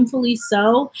shamefully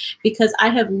so, because I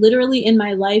have literally in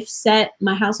my life set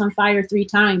my house on fire 3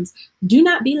 times. Do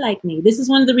not be like me. This is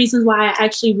one of the reasons why I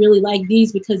actually really like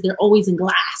these, because they're always in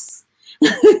glass.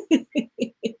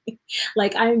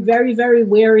 Like I'm very, very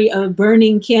wary of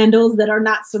burning candles that are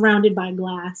not surrounded by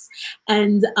glass.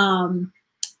 And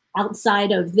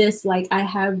outside of this, like I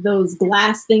have those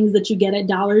glass things that you get at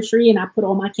Dollar Tree, and I put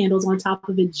all my candles on top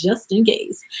of it just in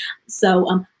case.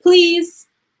 So please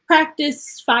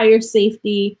practice fire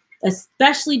safety,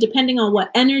 especially depending on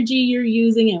what energy you're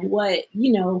using and what,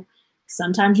 you know,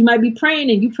 sometimes you might be praying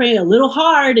and you pray a little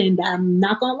hard, and I'm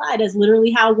not gonna lie, that's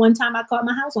literally how one time I caught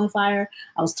my house on fire.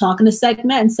 I was talking to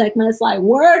Kemet, and Kemet's like,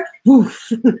 word,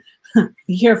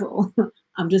 be careful.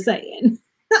 I'm just saying.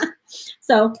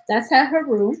 So that's Het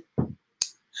Haru.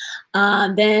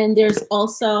 Then there's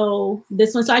also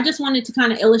this one. So I just wanted to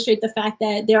kind of illustrate the fact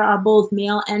that there are both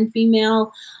male and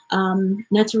female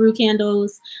Neteru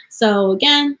candles. So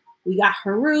again, we got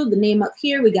Haru, the name up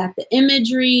here, we got the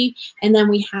imagery, and then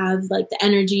we have like the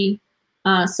energy.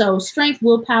 So strength,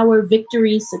 willpower,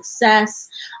 victory, success,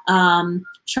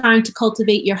 trying to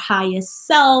cultivate your highest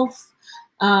self.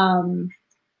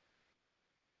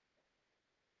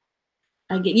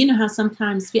 I get, you know how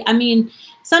sometimes, I mean,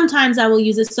 sometimes I will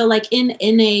use it. So like in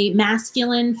a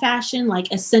masculine fashion,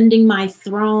 like ascending my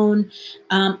throne,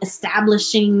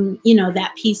 establishing, you know,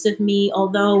 that piece of me,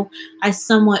 although I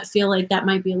somewhat feel like that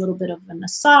might be a little bit of an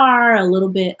Asar, a little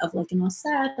bit of like an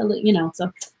Osat, you know, so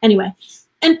anyway,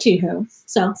 and Tuhu.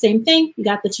 So same thing, you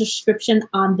got the description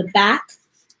on the back.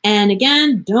 And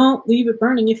again, don't leave it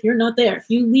burning if you're not there. If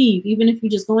you leave, even if you're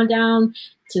just going down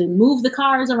to move the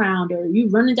cars around, or you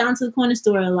running down to the corner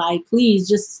store, like please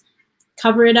just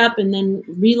cover it up and then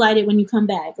relight it when you come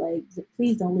back. Like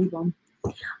please don't leave them.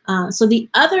 So the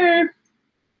other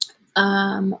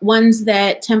ones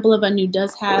that Temple of Anu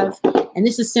does have, and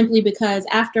this is simply because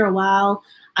after a while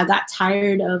I got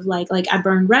tired of like I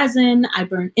burn resin, I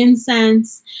burn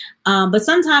incense, but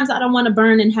sometimes I don't want to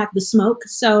burn and have the smoke.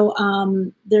 So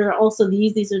there are also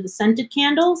these are the scented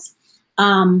candles.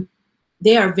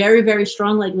 They are very, very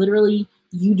strong. Like literally,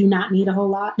 you do not need a whole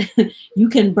lot. You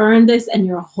can burn this in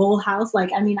your whole house.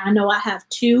 Like, I mean, I know I have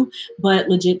 2, but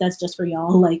legit, that's just for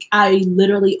y'all. Like I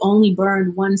literally only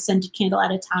burn 1 scented candle at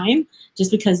a time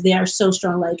just because they are so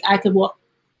strong. Like I could walk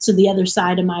to the other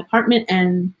side of my apartment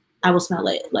and I will smell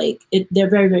it. Like they're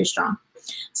very, very strong.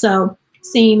 So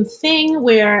Same thing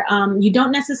where you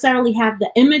don't necessarily have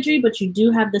the imagery, but you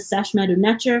do have the Sesh Medu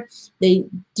Nature. They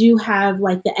do have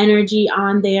like the energy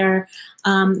on there.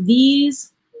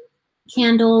 These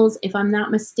candles, if I'm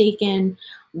not mistaken,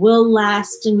 will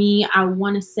last me, I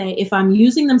want to say, if I'm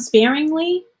using them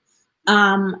sparingly,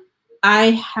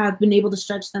 I have been able to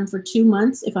stretch them for 2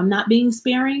 months. If I'm not being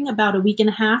sparing, about a week and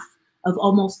a half of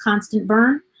almost constant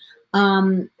burn.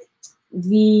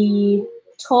 The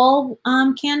tall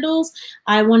candles,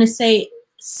 I want to say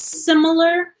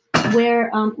similar, where,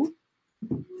 don't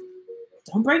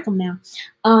break them now,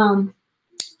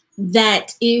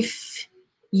 that if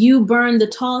you burn the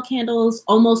tall candles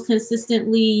almost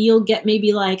consistently, you'll get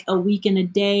maybe like a week and a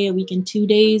day, a week and 2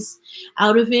 days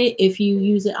out of it. If you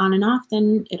use it on and off,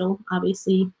 then it'll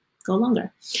obviously go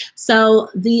longer. So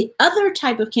the other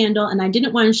type of candle, and I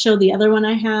didn't want to show the other one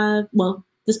I have, well,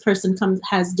 this person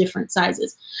has different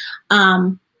sizes.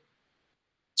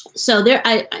 So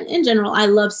in general, I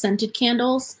love scented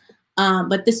candles,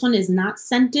 but this one is not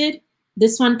scented.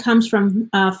 This one comes from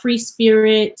Free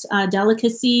Spirit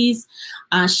Delicacies.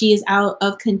 She is out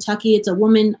of Kentucky. It's a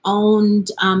woman-owned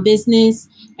business,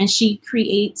 and she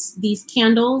creates these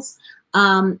candles.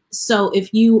 So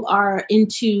if you are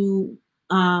into,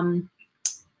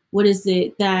 what is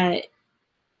it that,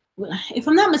 if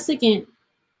I'm not mistaken,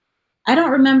 I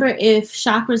don't remember if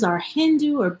chakras are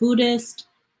Hindu or Buddhist.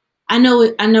 I know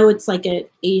it's like an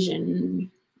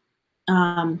Asian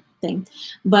thing,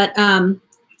 but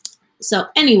so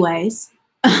anyways,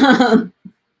 I'm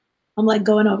like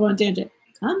going over on tangent.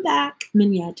 Come back,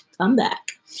 Mignette, come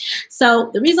back. So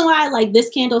the reason why I like this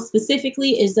candle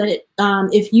specifically is that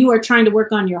if you are trying to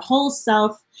work on your whole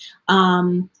self,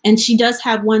 and she does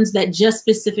have ones that just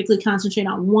specifically concentrate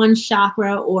on one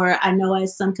chakra, or I know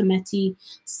as some Kemetyw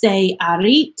say,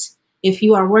 arit. If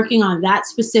you are working on that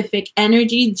specific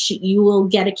energy, you will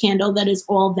get a candle that is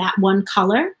all that one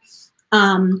color.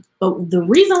 But the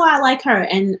reason why I like her,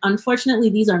 and unfortunately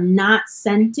these are not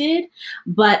scented,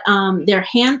 but they're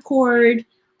hand poured.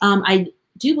 I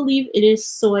do believe it is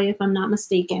soy, if I'm not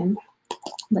mistaken.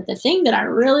 But the thing that I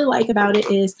really like about it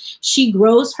is she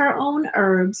grows her own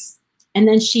herbs, and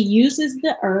then she uses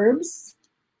the herbs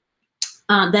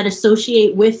that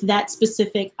associate with that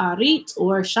specific arit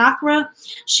or chakra.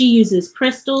 She uses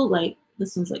crystal, like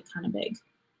this one's like kind of big.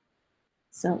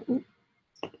 So,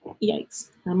 yikes.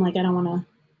 I'm like, I don't want to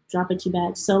drop it too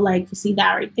bad. So like, you see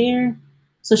that right there?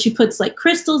 So she puts like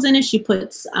crystals in it. She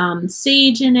puts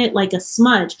sage in it, like a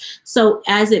smudge. So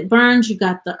as it burns, you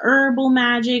got the herbal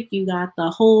magic. You got the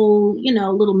whole,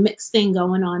 little mix thing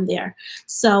going on there.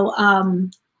 So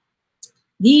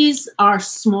these are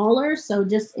smaller. So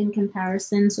just in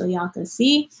comparison, so y'all can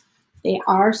see, they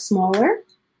are smaller.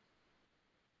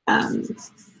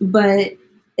 But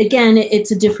again,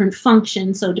 it's a different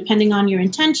function. So depending on your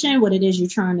intention, what it is you're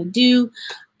trying to do,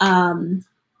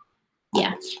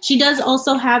 yeah, she does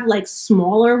also have like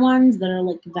smaller ones that are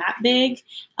like that big.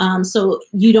 So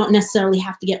you don't necessarily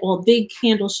have to get all big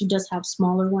candles. She does have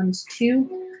smaller ones too.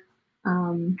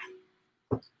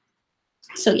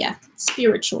 So yeah,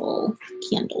 spiritual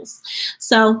candles.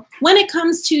 So when it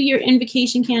comes to your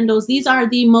invocation candles, these are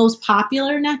the most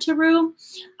popular Neteru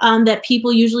that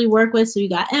people usually work with. So you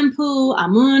got Empu,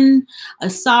 Amun,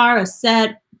 Asar,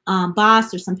 Aset,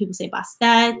 Bas, or some people say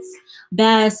Bastet,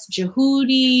 Bes,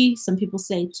 Jehudi, some people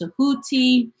say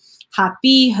Tahuti,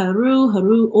 Hapi,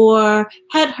 Haru, Or,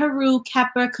 Het Haru,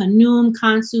 Keper, Kanum,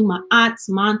 Kansu, Ma'at,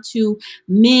 Mantu,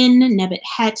 Min, Nebet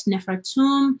Het,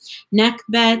 Nefertum,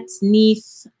 Nekbet,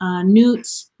 Neith, Nut,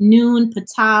 Noon,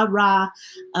 Ptah, Ra,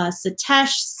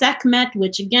 Satesh, Sekhmet,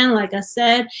 which again, like I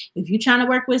said, if you're trying to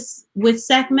work with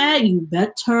Sekhmet, you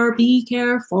better be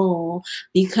careful,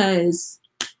 because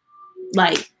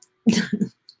like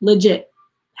legit,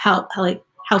 like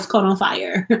house caught on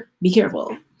fire. Be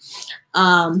careful.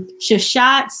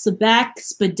 Shashat, Sebek,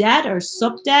 Spadet or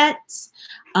Supdet,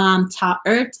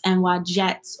 Ta'ert, and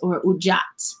Wajet or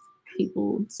Ujat.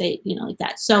 People say, like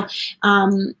that. So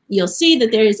you'll see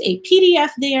that there is a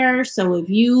PDF there. So if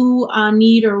you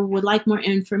need or would like more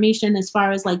information as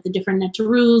far as like the different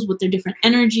Neterus, what their different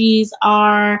energies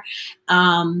are,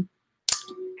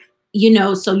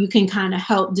 so you can kind of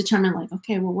help determine like,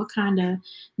 okay, well, what kind of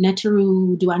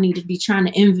Neteru do I need to be trying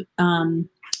to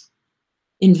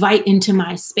invite into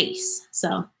my space?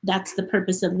 So that's the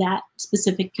purpose of that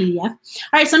specific PDF. All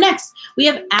right, so next we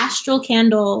have astral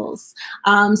candles.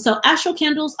 So astral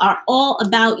candles are all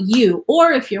about you,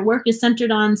 or if your work is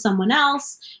centered on someone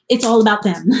else, it's all about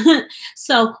them.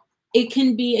 So it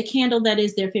can be a candle that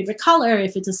is their favorite color.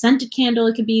 If it's a scented candle,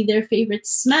 it could be their favorite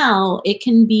smell. It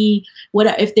can be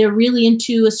what if they're really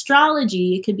into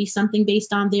astrology, it could be something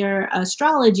based on their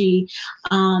astrology.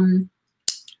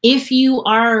 If you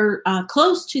are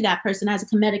close to that person as a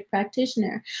Kemetic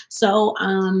practitioner. So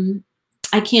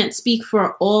I can't speak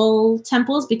for all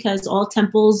temples because all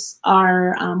temples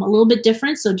are a little bit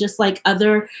different. So just like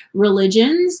other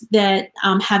religions that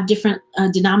have different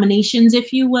denominations,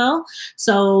 if you will.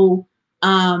 So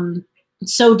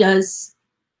so does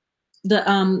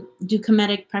do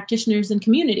Kemetic practitioners and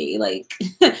community. Like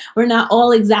we're not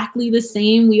all exactly the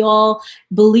same. We all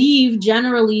believe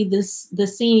generally the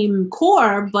same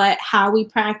core, but how we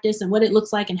practice and what it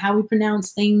looks like and how we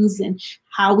pronounce things and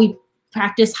how we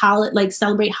practice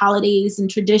celebrate holidays and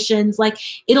traditions, like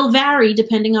it'll vary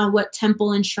depending on what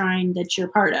temple and shrine that you're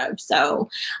part of. So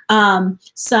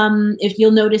if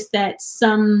you'll notice that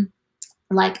some,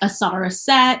 like Asara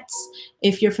Set,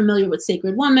 if you're familiar with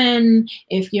Sacred Woman,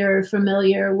 if you're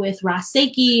familiar with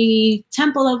Raseki,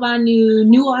 Temple of Anu,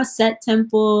 Nuwa Set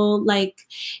Temple, like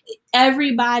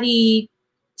everybody,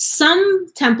 some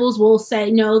temples will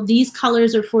say, no, these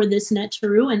colors are for this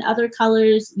Neteru, and other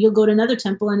colors, you'll go to another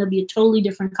temple and it'll be a totally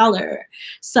different color.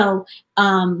 So,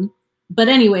 but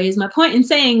anyways, my point in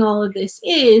saying all of this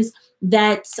is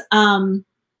that,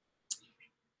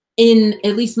 in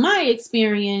at least my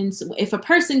experience, if a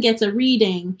person gets a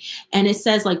reading and it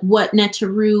says like what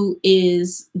Neteru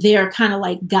is their kind of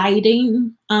like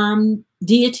guiding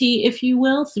deity, if you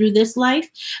will, through this life,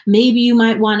 maybe you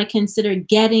might want to consider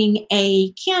getting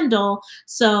a candle.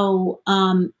 So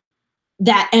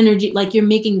that energy, like you're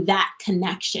making that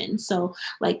connection. So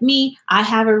like me, I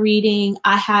have a reading,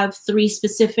 I have 3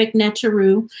 specific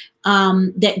Neteru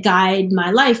that guide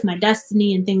my life, my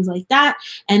destiny and things like that.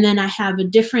 And then I have a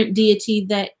different deity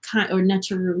that or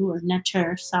Neteru or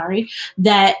Neter, sorry,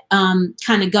 that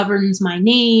kind of governs my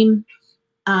name.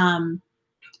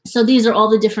 So these are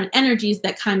all the different energies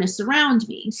that kind of surround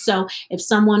me. So if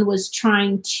someone was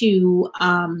trying to,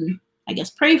 I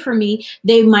guess, pray for me,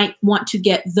 they might want to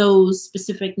get those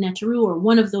specific Neteru or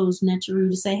one of those Neteru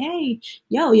to say, hey,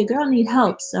 yo, your girl need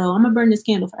help. So I'm gonna burn this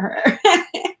candle for her.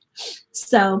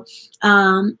 So,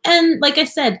 and like I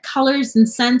said, colors and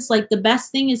scents, like the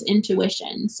best thing is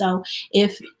intuition. So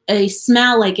if a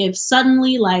smell, like if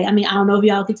suddenly, like, I mean, I don't know if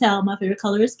y'all could tell, my favorite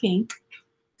color is pink.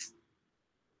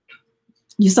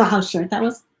 You saw how short that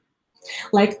was?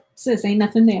 Like, sis, ain't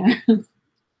nothing there.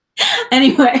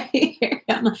 Anyway,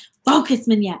 I'm like, focus,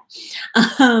 Minyat.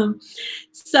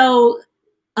 So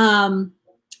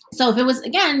if it was,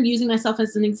 again, using myself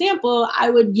as an example,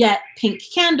 I would get pink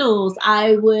candles.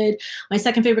 My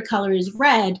second favorite color is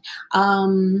red.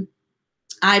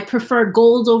 I prefer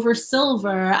gold over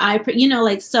silver.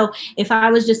 So if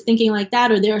I was just thinking like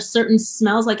that, or there are certain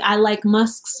smells, like I like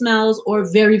musk smells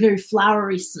or very, very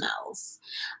flowery smells.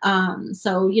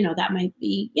 So, that might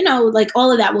be, like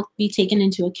all of that will be taken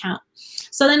into account.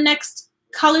 So the next,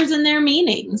 colors and their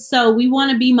meanings. So we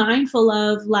want to be mindful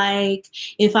of, like,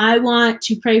 if I want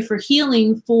to pray for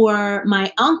healing for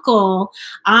my uncle,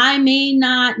 I may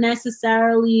not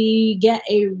necessarily get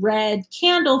a red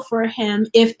candle for him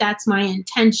if that's my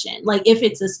intention. Like if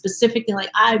it's a specific thing,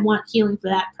 like I want healing for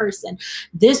that person.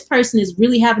 This person is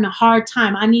really having a hard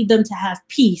time. I need them to have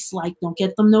peace. Like don't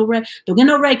get no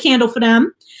red candle for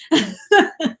them.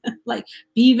 Like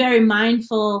be very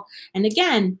mindful. And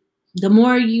again, the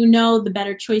more you know, the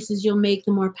better choices you'll make,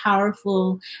 the more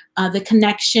powerful the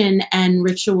connection and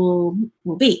ritual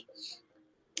will be.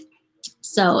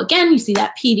 So again, you see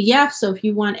that PDF. So if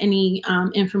you want any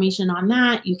information on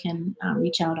that, you can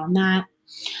reach out on that.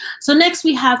 So next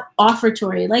we have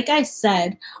offertory. Like I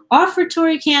said,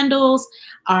 offertory candles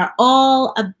are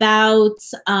all about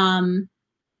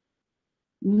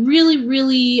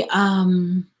really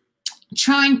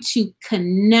trying to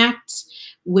connect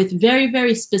with very,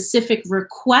 very specific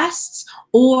requests,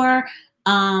 or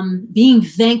being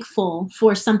thankful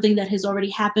for something that has already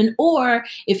happened. Or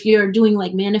if you're doing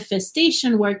like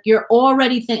manifestation work, you're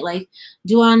already like,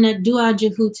 Dua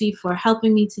Jehuti for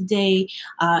helping me today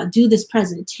do this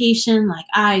presentation. Like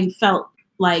I felt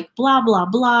like blah, blah,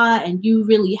 blah, and you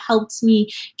really helped me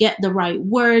get the right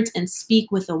words and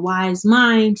speak with a wise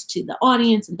mind to the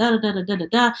audience and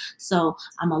da-da-da-da-da-da. So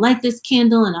I'm gonna light this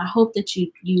candle and I hope that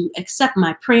you accept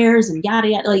my prayers and yada,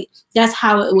 yada. Like that's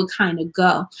how it would kind of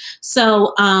go.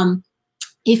 So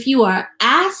if you are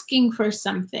asking for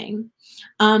something,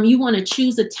 you want to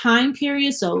choose a time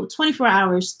period. So 24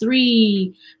 hours,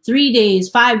 3 days,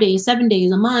 5 days, 7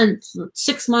 days, a month,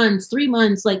 6 months, 3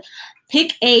 months, like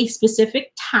pick a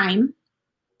specific time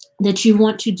that you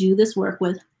want to do this work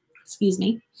with. excuse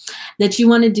me, that you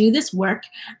want to do this work,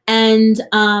 and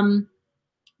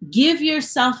give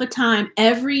yourself a time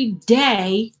every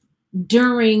day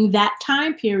during that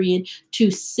time period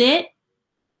to sit,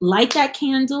 light that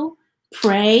candle,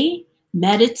 pray,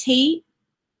 meditate,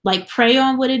 like pray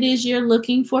on what it is you're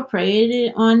looking for.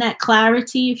 Pray on that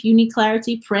clarity. If you need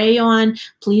clarity, pray on,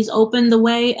 please open the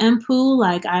way, Empu.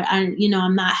 Like I'm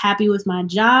not happy with my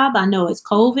job. I know it's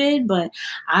COVID, but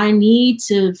I need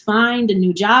to find a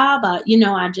new job. I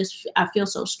feel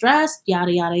so stressed,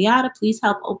 yada, yada, yada. Please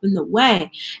help open the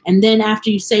way. And then after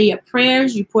you say your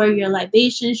prayers, you pour your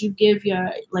libations, you give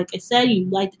your, like I said, you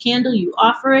light the candle, you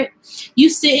offer it, you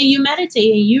sit and you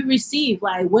meditate and you receive,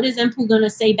 like, what is Empu going to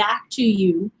say back to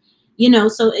you?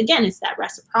 So again, it's that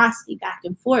reciprocity back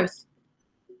and forth.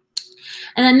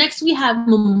 And then next we have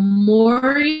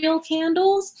memorial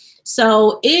candles.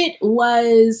 So it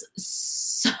was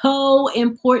so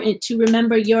important to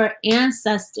remember your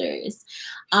ancestors.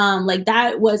 Like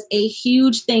that was a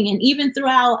huge thing. And even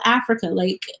throughout Africa,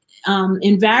 like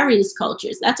in various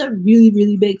cultures, that's a really,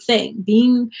 really big thing,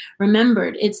 being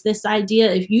remembered. It's this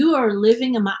idea, if you are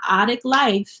living a meiotic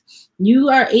life, you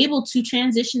are able to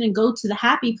transition and go to the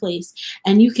happy place,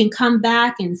 and you can come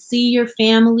back and see your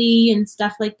family and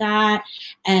stuff like that,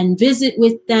 and visit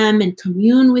with them and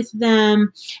commune with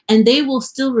them, and they will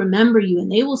still remember you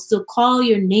and they will still call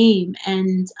your name.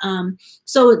 And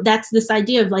so that's this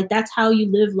idea of like, that's how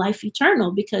you live life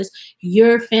eternal, because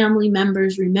your family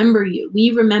members remember you. We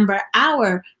remember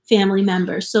our family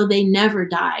members, so they never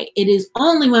die. It is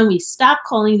only when we stop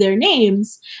calling their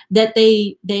names that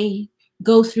they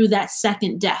go through that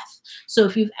second death. So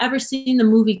if you've ever seen the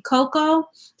movie Coco,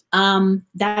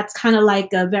 that's kind of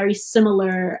like a very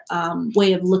similar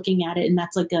way of looking at it, and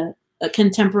that's like a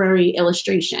contemporary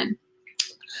illustration.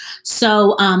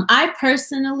 So I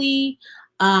personally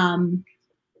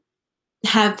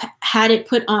have had it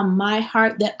put on my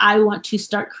heart that I want to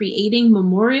start creating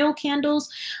memorial candles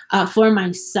for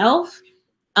myself.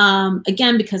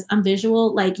 Again, because I'm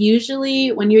visual, like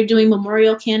usually when you're doing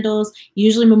memorial candles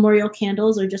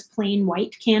are just plain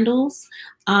white candles.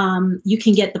 You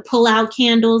can get the pull-out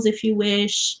candles if you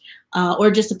wish,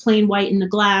 or just a plain white in the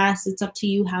glass. It's up to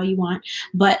you how you want.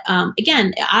 But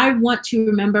again, I want to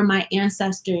remember my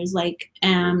ancestors. Like,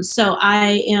 so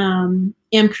I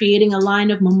am creating a line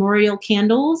of memorial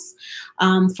candles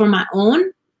for my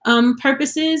own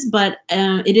purposes, but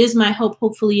it is my hope,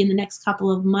 hopefully in the next couple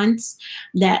of months,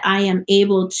 that I am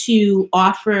able to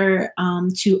offer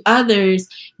to others,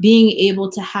 being able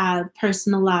to have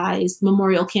personalized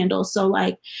memorial candles. So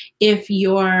like if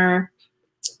you're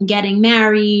getting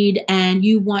married and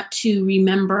you want to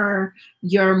remember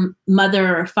your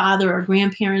mother or father or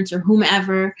grandparents or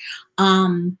whomever,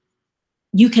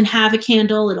 you can have a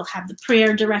candle. It'll have the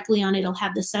prayer directly on it. It'll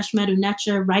have the Kemetyw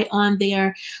Necha right on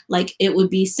there. Like it would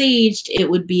be saged. It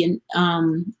would be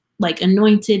like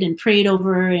anointed and prayed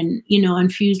over and,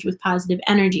 infused with positive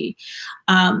energy.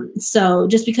 So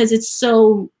just because it's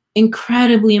so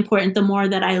incredibly important, the more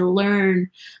that I learn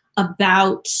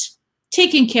about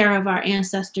taking care of our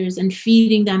ancestors and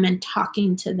feeding them and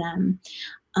talking to them,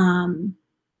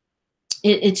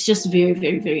 it's just very,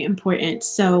 very, very important.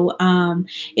 So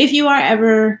if you are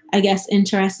ever, I guess,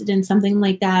 interested in something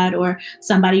like that, or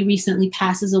somebody recently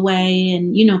passes away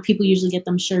and, people usually get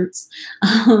them shirts.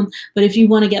 But if you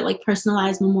want to get like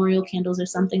personalized memorial candles or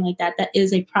something like that, that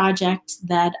is a project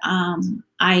that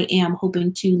I am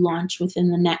hoping to launch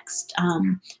within the next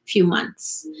few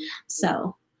months.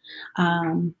 So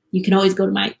you can always go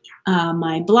to my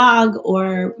my blog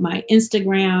or my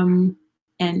Instagram,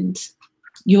 and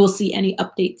you will see any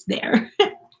updates there.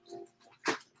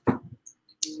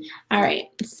 All right.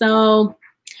 So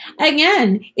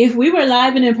again, if we were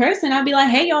live and in person, I'd be like,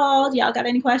 hey, y'all got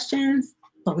any questions?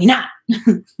 But we not.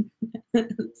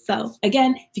 So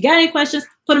again, if you got any questions,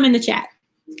 put them in the chat.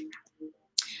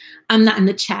 I'm not in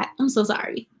the chat. I'm so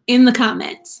sorry. In the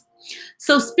comments.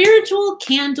 So spiritual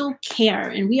candle care.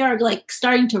 And we are like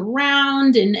starting to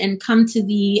round and come to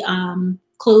the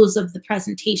close of the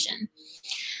presentation.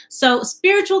 So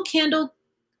spiritual candle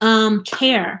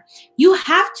care, you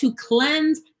have to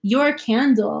cleanse your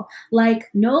candle. Like,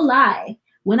 no lie.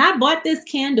 When I bought this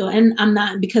candle, and I'm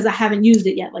not, because I haven't used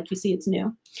it yet, like you see, it's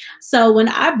new. So when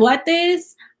I bought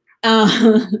this,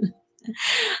 I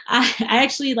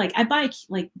actually I buy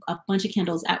like a bunch of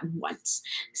candles at once.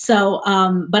 So,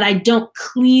 but I don't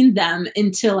clean them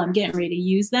until I'm getting ready to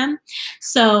use them.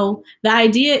 So the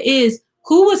idea is,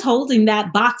 who was holding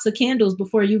that box of candles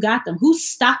before you got them? Who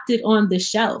stocked it on the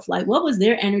shelf? Like, what was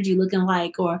their energy looking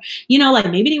like? Or,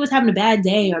 like maybe they was having a bad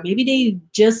day, or maybe they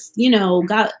just,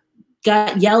 got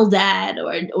got yelled at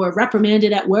or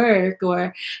reprimanded at work,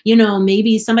 or, you know,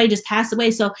 maybe somebody just passed away.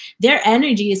 So their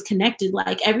energy is connected,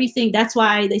 like everything. That's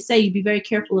why they say you be very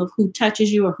careful of who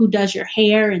touches you or who does your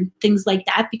hair and things like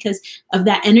that, because of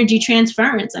that energy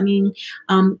transference. I mean,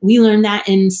 we learned that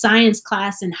in science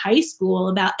class in high school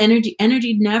about energy.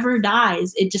 Energy never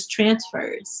dies. It just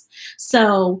transfers.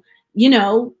 So, you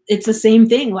know, it's the same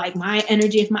thing. Like my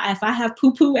energy, if I have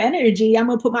poo-poo energy, I'm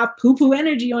gonna put my poo-poo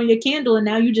energy on your candle, and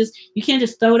now you can't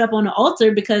just throw it up on the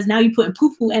altar, because now you're putting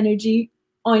poo-poo energy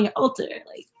on your altar.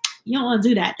 Like, you don't want to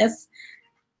do that. That's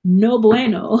no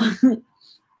bueno. All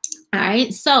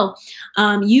right, so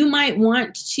you might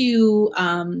want to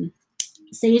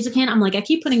sage the candle. I'm like, I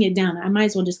keep putting it down. I might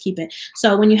as well just keep it.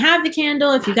 So when you have the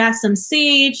candle, if you got some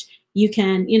sage, you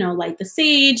can, you know, light the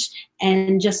sage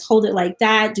and just hold it like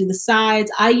that. Do the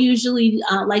sides. I usually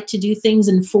like to do things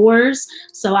in 4s.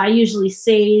 So I usually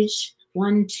sage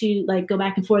 1, 2, like go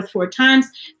back and forth 4 times,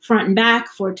 front and back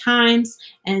 4 times,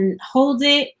 and hold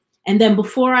it. And then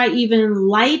before I even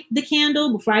light the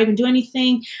candle, before I even do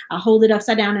anything, I'll hold it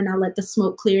upside down and I'll let the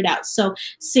smoke clear it out. So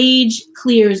sage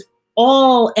clears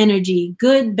all energy,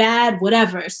 good, bad,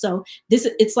 whatever. So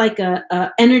it's like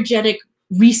a energetic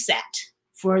reset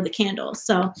for the candle.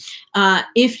 So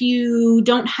if you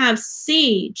don't have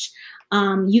sage,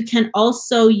 you can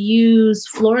also use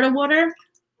Florida water.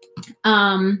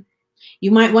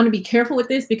 You might want to be careful with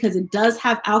this because it does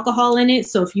have alcohol in it.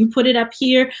 So if you put it up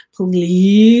here,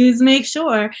 please make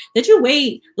sure that you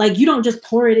wait. Like, you don't just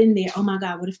pour it in there. Oh my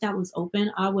God, what if that was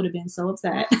open? I would have been so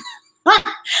upset.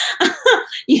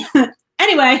 Yeah.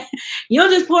 Anyway, you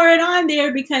don't just pour it on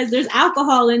there because there's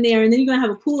alcohol in there, and then you're going to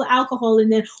have a pool of alcohol,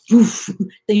 and then, woof,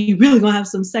 then you're really going to have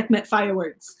some Kemet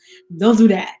fireworks. Don't do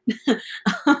that.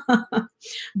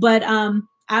 But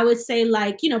I would say,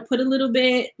 like, you know, put a little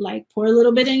bit, like pour a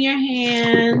little bit in your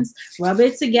hands, rub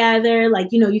it together. Like,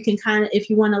 you know, you can kind of, if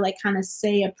you want to like kind of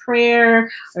say a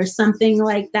prayer or something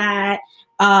like that,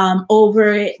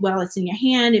 over it while it's in your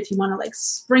hand. If you want to like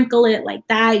sprinkle it like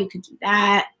that, you could do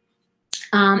that.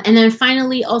 And then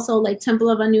finally, also, like Temple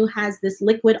of Anu has this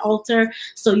liquid altar,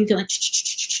 so you can like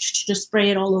just spray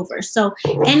it all over. So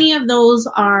any of those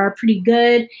are pretty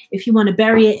good. If you want to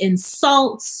bury it in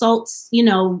salt, you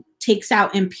know, takes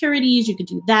out impurities, you could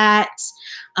do that.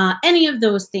 Any of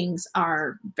those things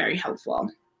are very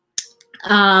helpful.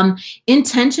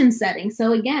 Intention setting.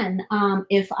 So again,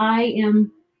 if I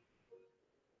am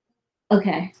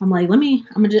okay, I'm like,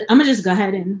 I'm gonna just go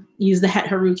ahead and use the Het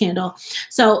Haru candle.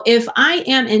 So if I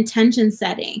am intention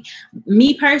setting,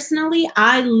 me personally,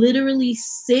 I literally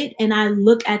sit and I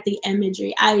look at the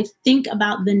imagery. I think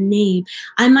about the name.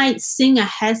 I might sing a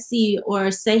Hesi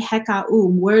or say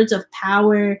Heka'um, words of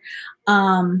power,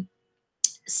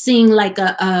 sing like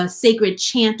a sacred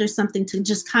chant or something to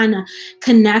just kind of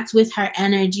connect with her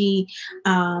energy,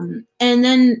 and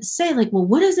then say like, well,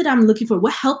 what is it I'm looking for?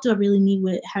 What help do I really need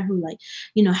with Haru? Like,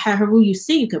 you know, Haru, you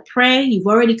see, you could pray, you've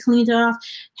already cleaned it off.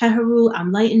 Haru,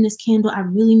 I'm lighting this candle, I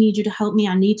really need you to help me.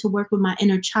 I need to work with my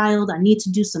inner child. I need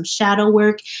to do some shadow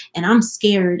work, and I'm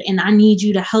scared, and I need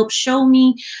you to help show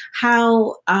me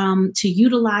how to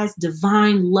utilize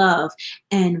divine love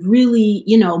and really,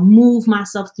 you know, move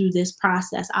myself through this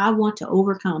process. I want to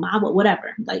overcome, I want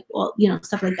whatever, like, well, you know,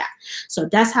 stuff like that. So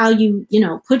that's how you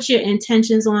know, put your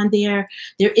intentions on there.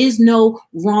 There is no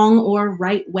wrong or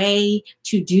right way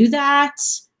to do that.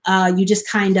 You just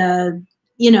kind of,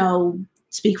 you know,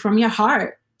 speak from your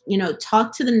heart, you know,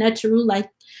 talk to the Neteru like,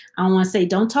 I don't want to say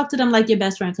don't talk to them like your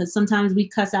best friend, because sometimes we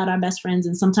cuss out our best friends,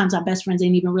 and sometimes our best friends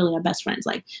ain't even really our best friends.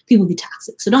 Like, people be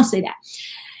toxic. So don't say that.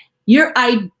 Your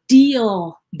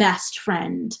ideal best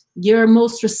friend, your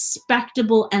most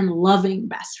respectable and loving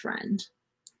best friend.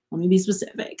 Let me be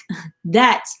specific.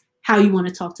 That's how you want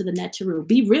to talk to the Neteru.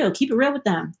 Be real. Keep it real with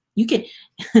them. You can,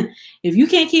 if you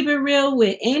can't keep it real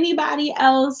with anybody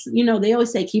else, you know, they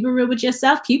always say, keep it real with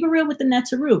yourself. Keep it real with the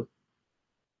Neteru.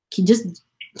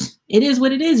 It is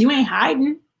what it is. You ain't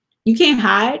hiding. You can't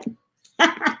hide.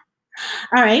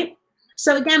 All right.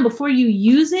 So again, before you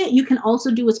use it, you can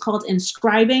also do what's called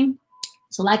inscribing.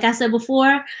 So like I said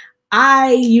before,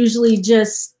 I usually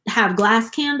just have glass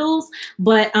candles,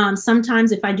 but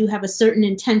sometimes if I do have a certain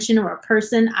intention or a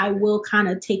person, I will kind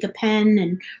of take a pen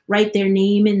and write their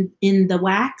name in the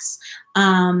wax.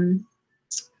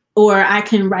 Or I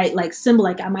can write like symbol,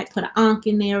 like I might put an ankh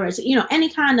in there, or, you know, any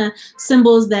kind of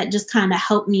symbols that just kind of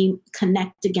help me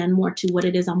connect again more to what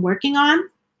it is I'm working on.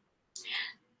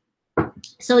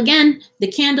 So again,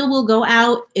 the candle will go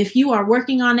out. If you are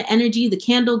working on the energy, the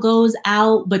candle goes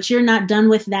out, but you're not done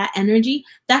with that energy,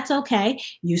 that's okay.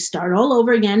 You start all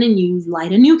over again and you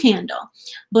light a new candle.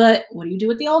 But what do you do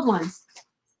with the old ones?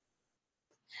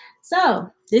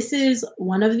 So this is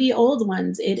one of the old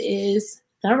ones. It is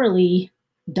thoroughly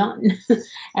done.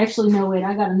 Actually, no, wait,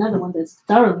 I got another one that's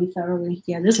thoroughly,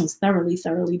 yeah, this one's thoroughly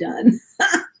done.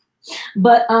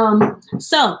 But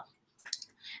so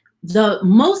the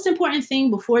most important thing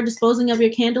before disposing of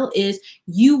your candle is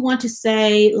you want to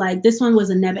say, like, this one was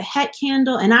a Never Het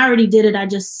candle, and I already did it. I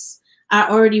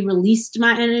already released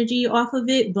my energy off of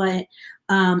it, but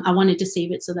I wanted to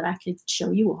save it so that I could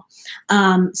show you all.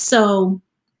 So,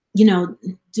 you know,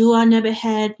 do I never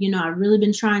had, you know, I've really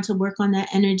been trying to work on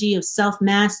that energy of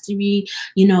self-mastery.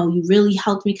 You know, you really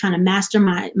helped me kind of master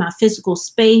my physical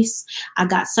space. I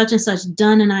got such and such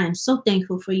done, and I am so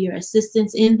thankful for your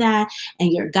assistance in that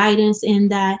and your guidance in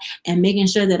that and making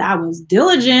sure that I was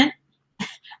diligent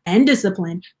and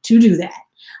disciplined to do that.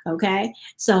 Okay.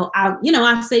 So I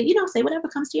say, say whatever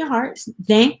comes to your heart.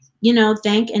 Thank.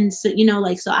 And so,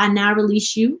 like, so I now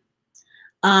release you.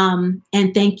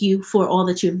 And thank you for all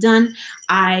that you've done.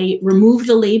 I remove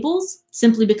the labels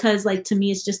simply because, like, to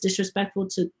me, it's just disrespectful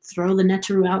to throw the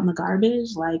Neteru out in the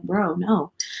garbage. Like, bro,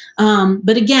 no.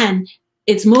 But again,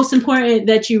 it's most important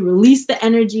that you release the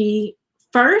energy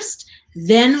first,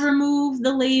 then remove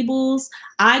the labels.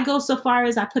 I go so far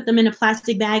as I put them in a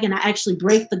plastic bag and I actually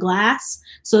break the glass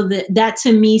so that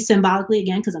to me, symbolically,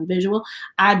 again, because I'm visual,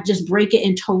 I just break it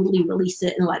and totally release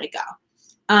it and let it go.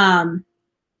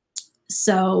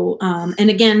 So, and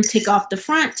again, take off the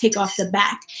front, take off the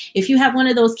back. If you have one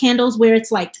of those candles where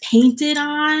it's like painted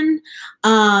on,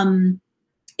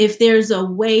 if there's a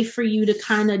way for you to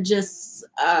kind of just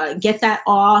get that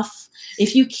off.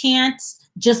 If you can't,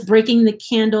 just breaking the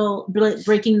candle,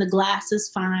 breaking the glass is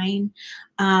fine.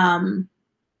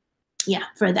 Yeah,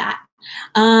 for that.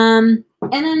 And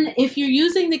then if you're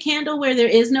using the candle where there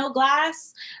is no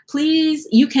glass, please,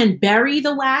 you can bury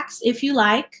the wax if you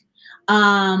like.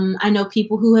 I know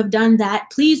people who have done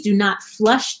that. Please do not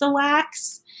flush the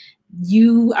wax.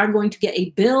 You are going to get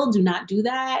a bill. Do not do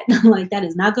that. Like, that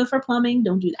is not good for plumbing.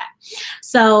 Don't do that.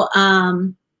 So,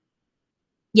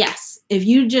 yes, if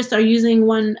you just are using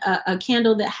a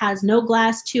candle that has no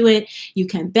glass to it, you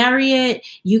can bury it.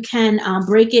 You can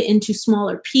break it into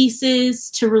smaller pieces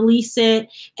to release it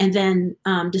and then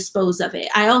dispose of it.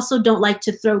 I also don't like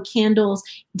to throw candles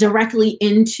directly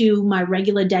into my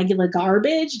regular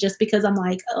garbage just because I'm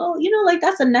like, oh, like,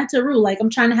 that's a Neteru. Like, I'm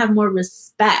trying to have more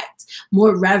respect,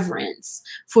 more reverence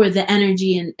for the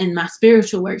energy and my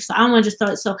spiritual work. So I don't want to just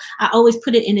throw it. So I always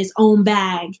put it in its own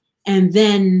bag and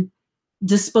then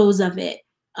dispose of it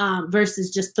versus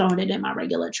just throwing it in my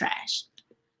regular trash.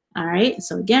 All right.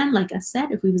 So again, like I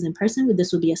said, if we was in person,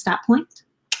 this would be a stop point.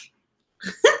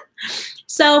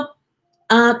 So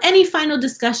any final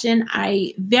discussion,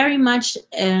 I very much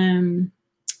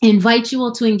invite you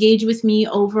all to engage with me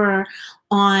over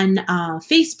on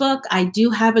Facebook. I do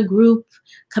have a group,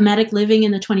 Kemetic Living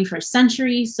in the 21st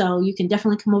Century, so you can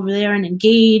definitely come over there and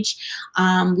engage.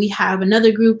 We have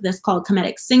another group that's called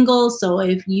Kemetic Singles, so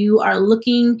if you are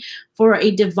looking for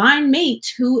a divine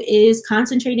mate who is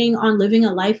concentrating on living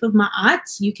a life of Ma'at,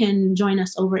 you can join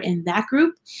us over in that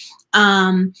group.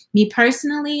 Me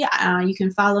personally, you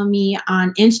can follow me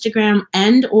on Instagram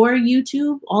and or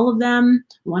YouTube, all of them,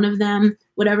 one of them,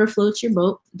 whatever floats your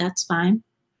boat, that's fine.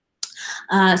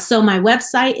 So my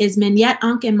website is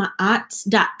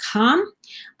minyetankhemaat.com.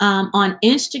 On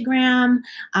Instagram,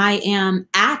 I am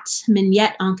at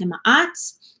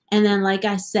minyetankhemaat. And then, like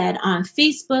I said, on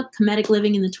Facebook, Kemetic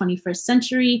Living in the 21st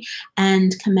Century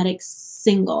and Kemetic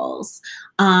Singles.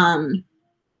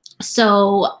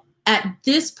 So at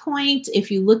this point,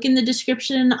 if you look in the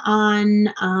description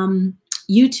on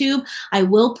YouTube, I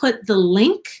will put the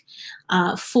link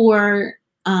for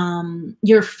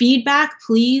your feedback.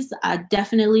 Please, I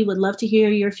definitely would love to hear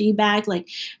your feedback. Like,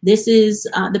 this is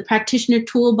the Practitioner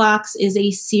Toolbox is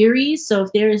a series. So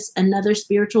if there's another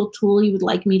spiritual tool you would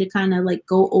like me to kind of like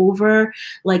go over,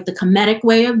 like the Kemetic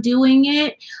way of doing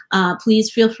it,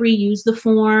 please feel free to use the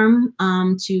form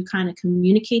to kind of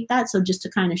communicate that. So just to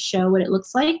kind of show what it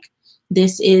looks like.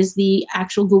 This is the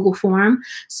actual Google form.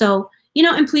 So,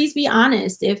 and please be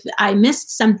honest. If I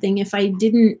missed something, if I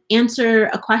didn't answer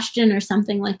a question or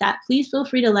something like that, please feel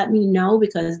free to let me know,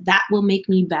 because that will make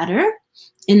me better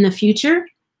in the future.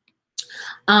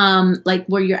 Like,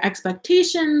 were your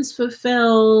expectations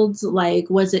fulfilled? Like,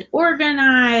 was it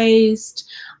organized?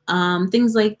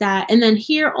 Things like that. And then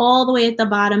here all the way at the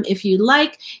bottom, if you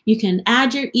like, you can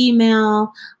add your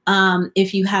email.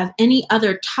 If you have any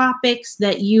other topics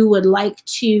that you would like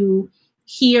to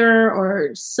hear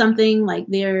or something like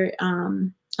there,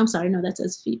 I'm sorry, no, that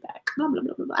says feedback. Blah, blah,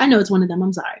 blah, blah, blah. I know it's one of them,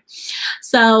 I'm sorry.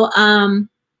 So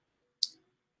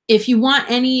if you want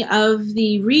any of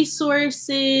the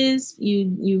resources,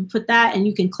 you put that, and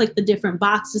you can click the different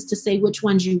boxes to say which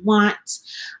ones you want.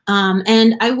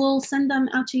 And I will send them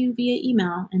out to you via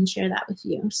email and share that with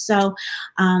you. So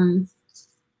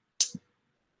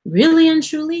really and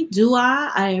truly,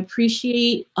 dua. I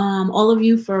appreciate all of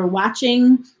you for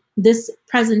watching this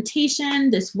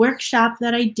presentation, this workshop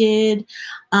that I did.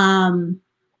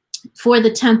 For the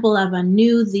Temple of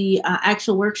Anu, the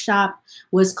actual workshop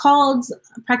was called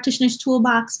Practitioner's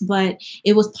Toolbox, but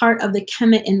it was part of the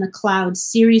Kemet in the Cloud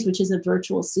series, which is a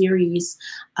virtual series,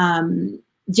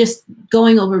 just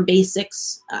going over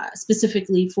basics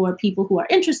specifically for people who are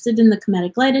interested in the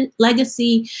Kemetic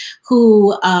legacy,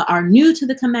 who are new to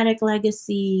the Kemetic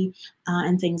legacy,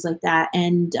 and things like that.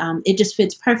 And it just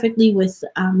fits perfectly with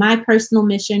my personal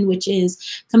mission, which is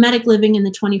Kemetic living in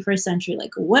the 21st century.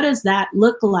 Like, what does that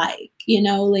look like? You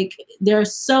know, like, there are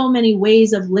so many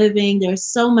ways of living. There's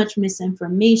so much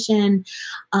misinformation.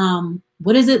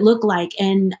 What does it look like?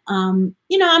 And,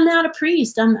 you know, I'm not a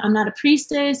priest. I'm not a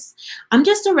priestess. I'm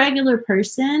just a regular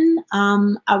person.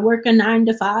 I work a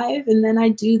 9-to-5, and then I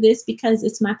do this because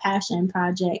it's my passion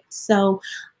project. So,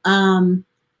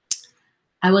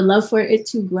 I would love for it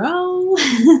to grow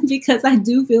because I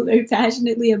do feel very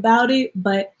passionately about it,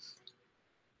 but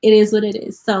it is what it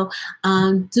is. So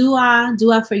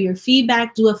dua for your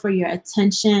feedback, dua for your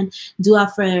attention,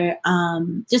 dua for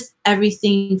just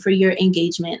everything, for your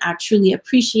engagement. I truly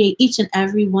appreciate each and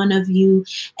every one of you,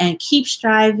 and keep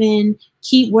striving,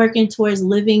 keep working towards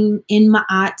living in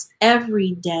Ma'at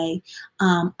every day.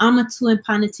 Amatu and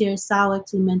Panatir,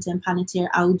 Sawatu Mente and Panatir,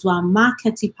 Audwa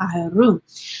Maketi Paheru.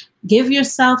 Give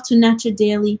yourself to nature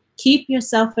daily, keep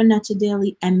yourself for nature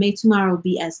daily, and may tomorrow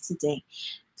be as today.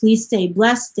 Please stay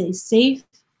blessed, stay safe.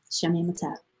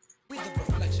 Kemetyw. We the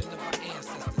reflection of our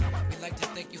ancestors. We'd like to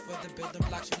thank you for the building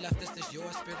blocks you left us. As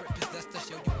your spirit possessed us,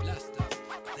 yo, you blessed us.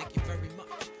 Thank you very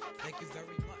much. Thank you very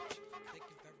much.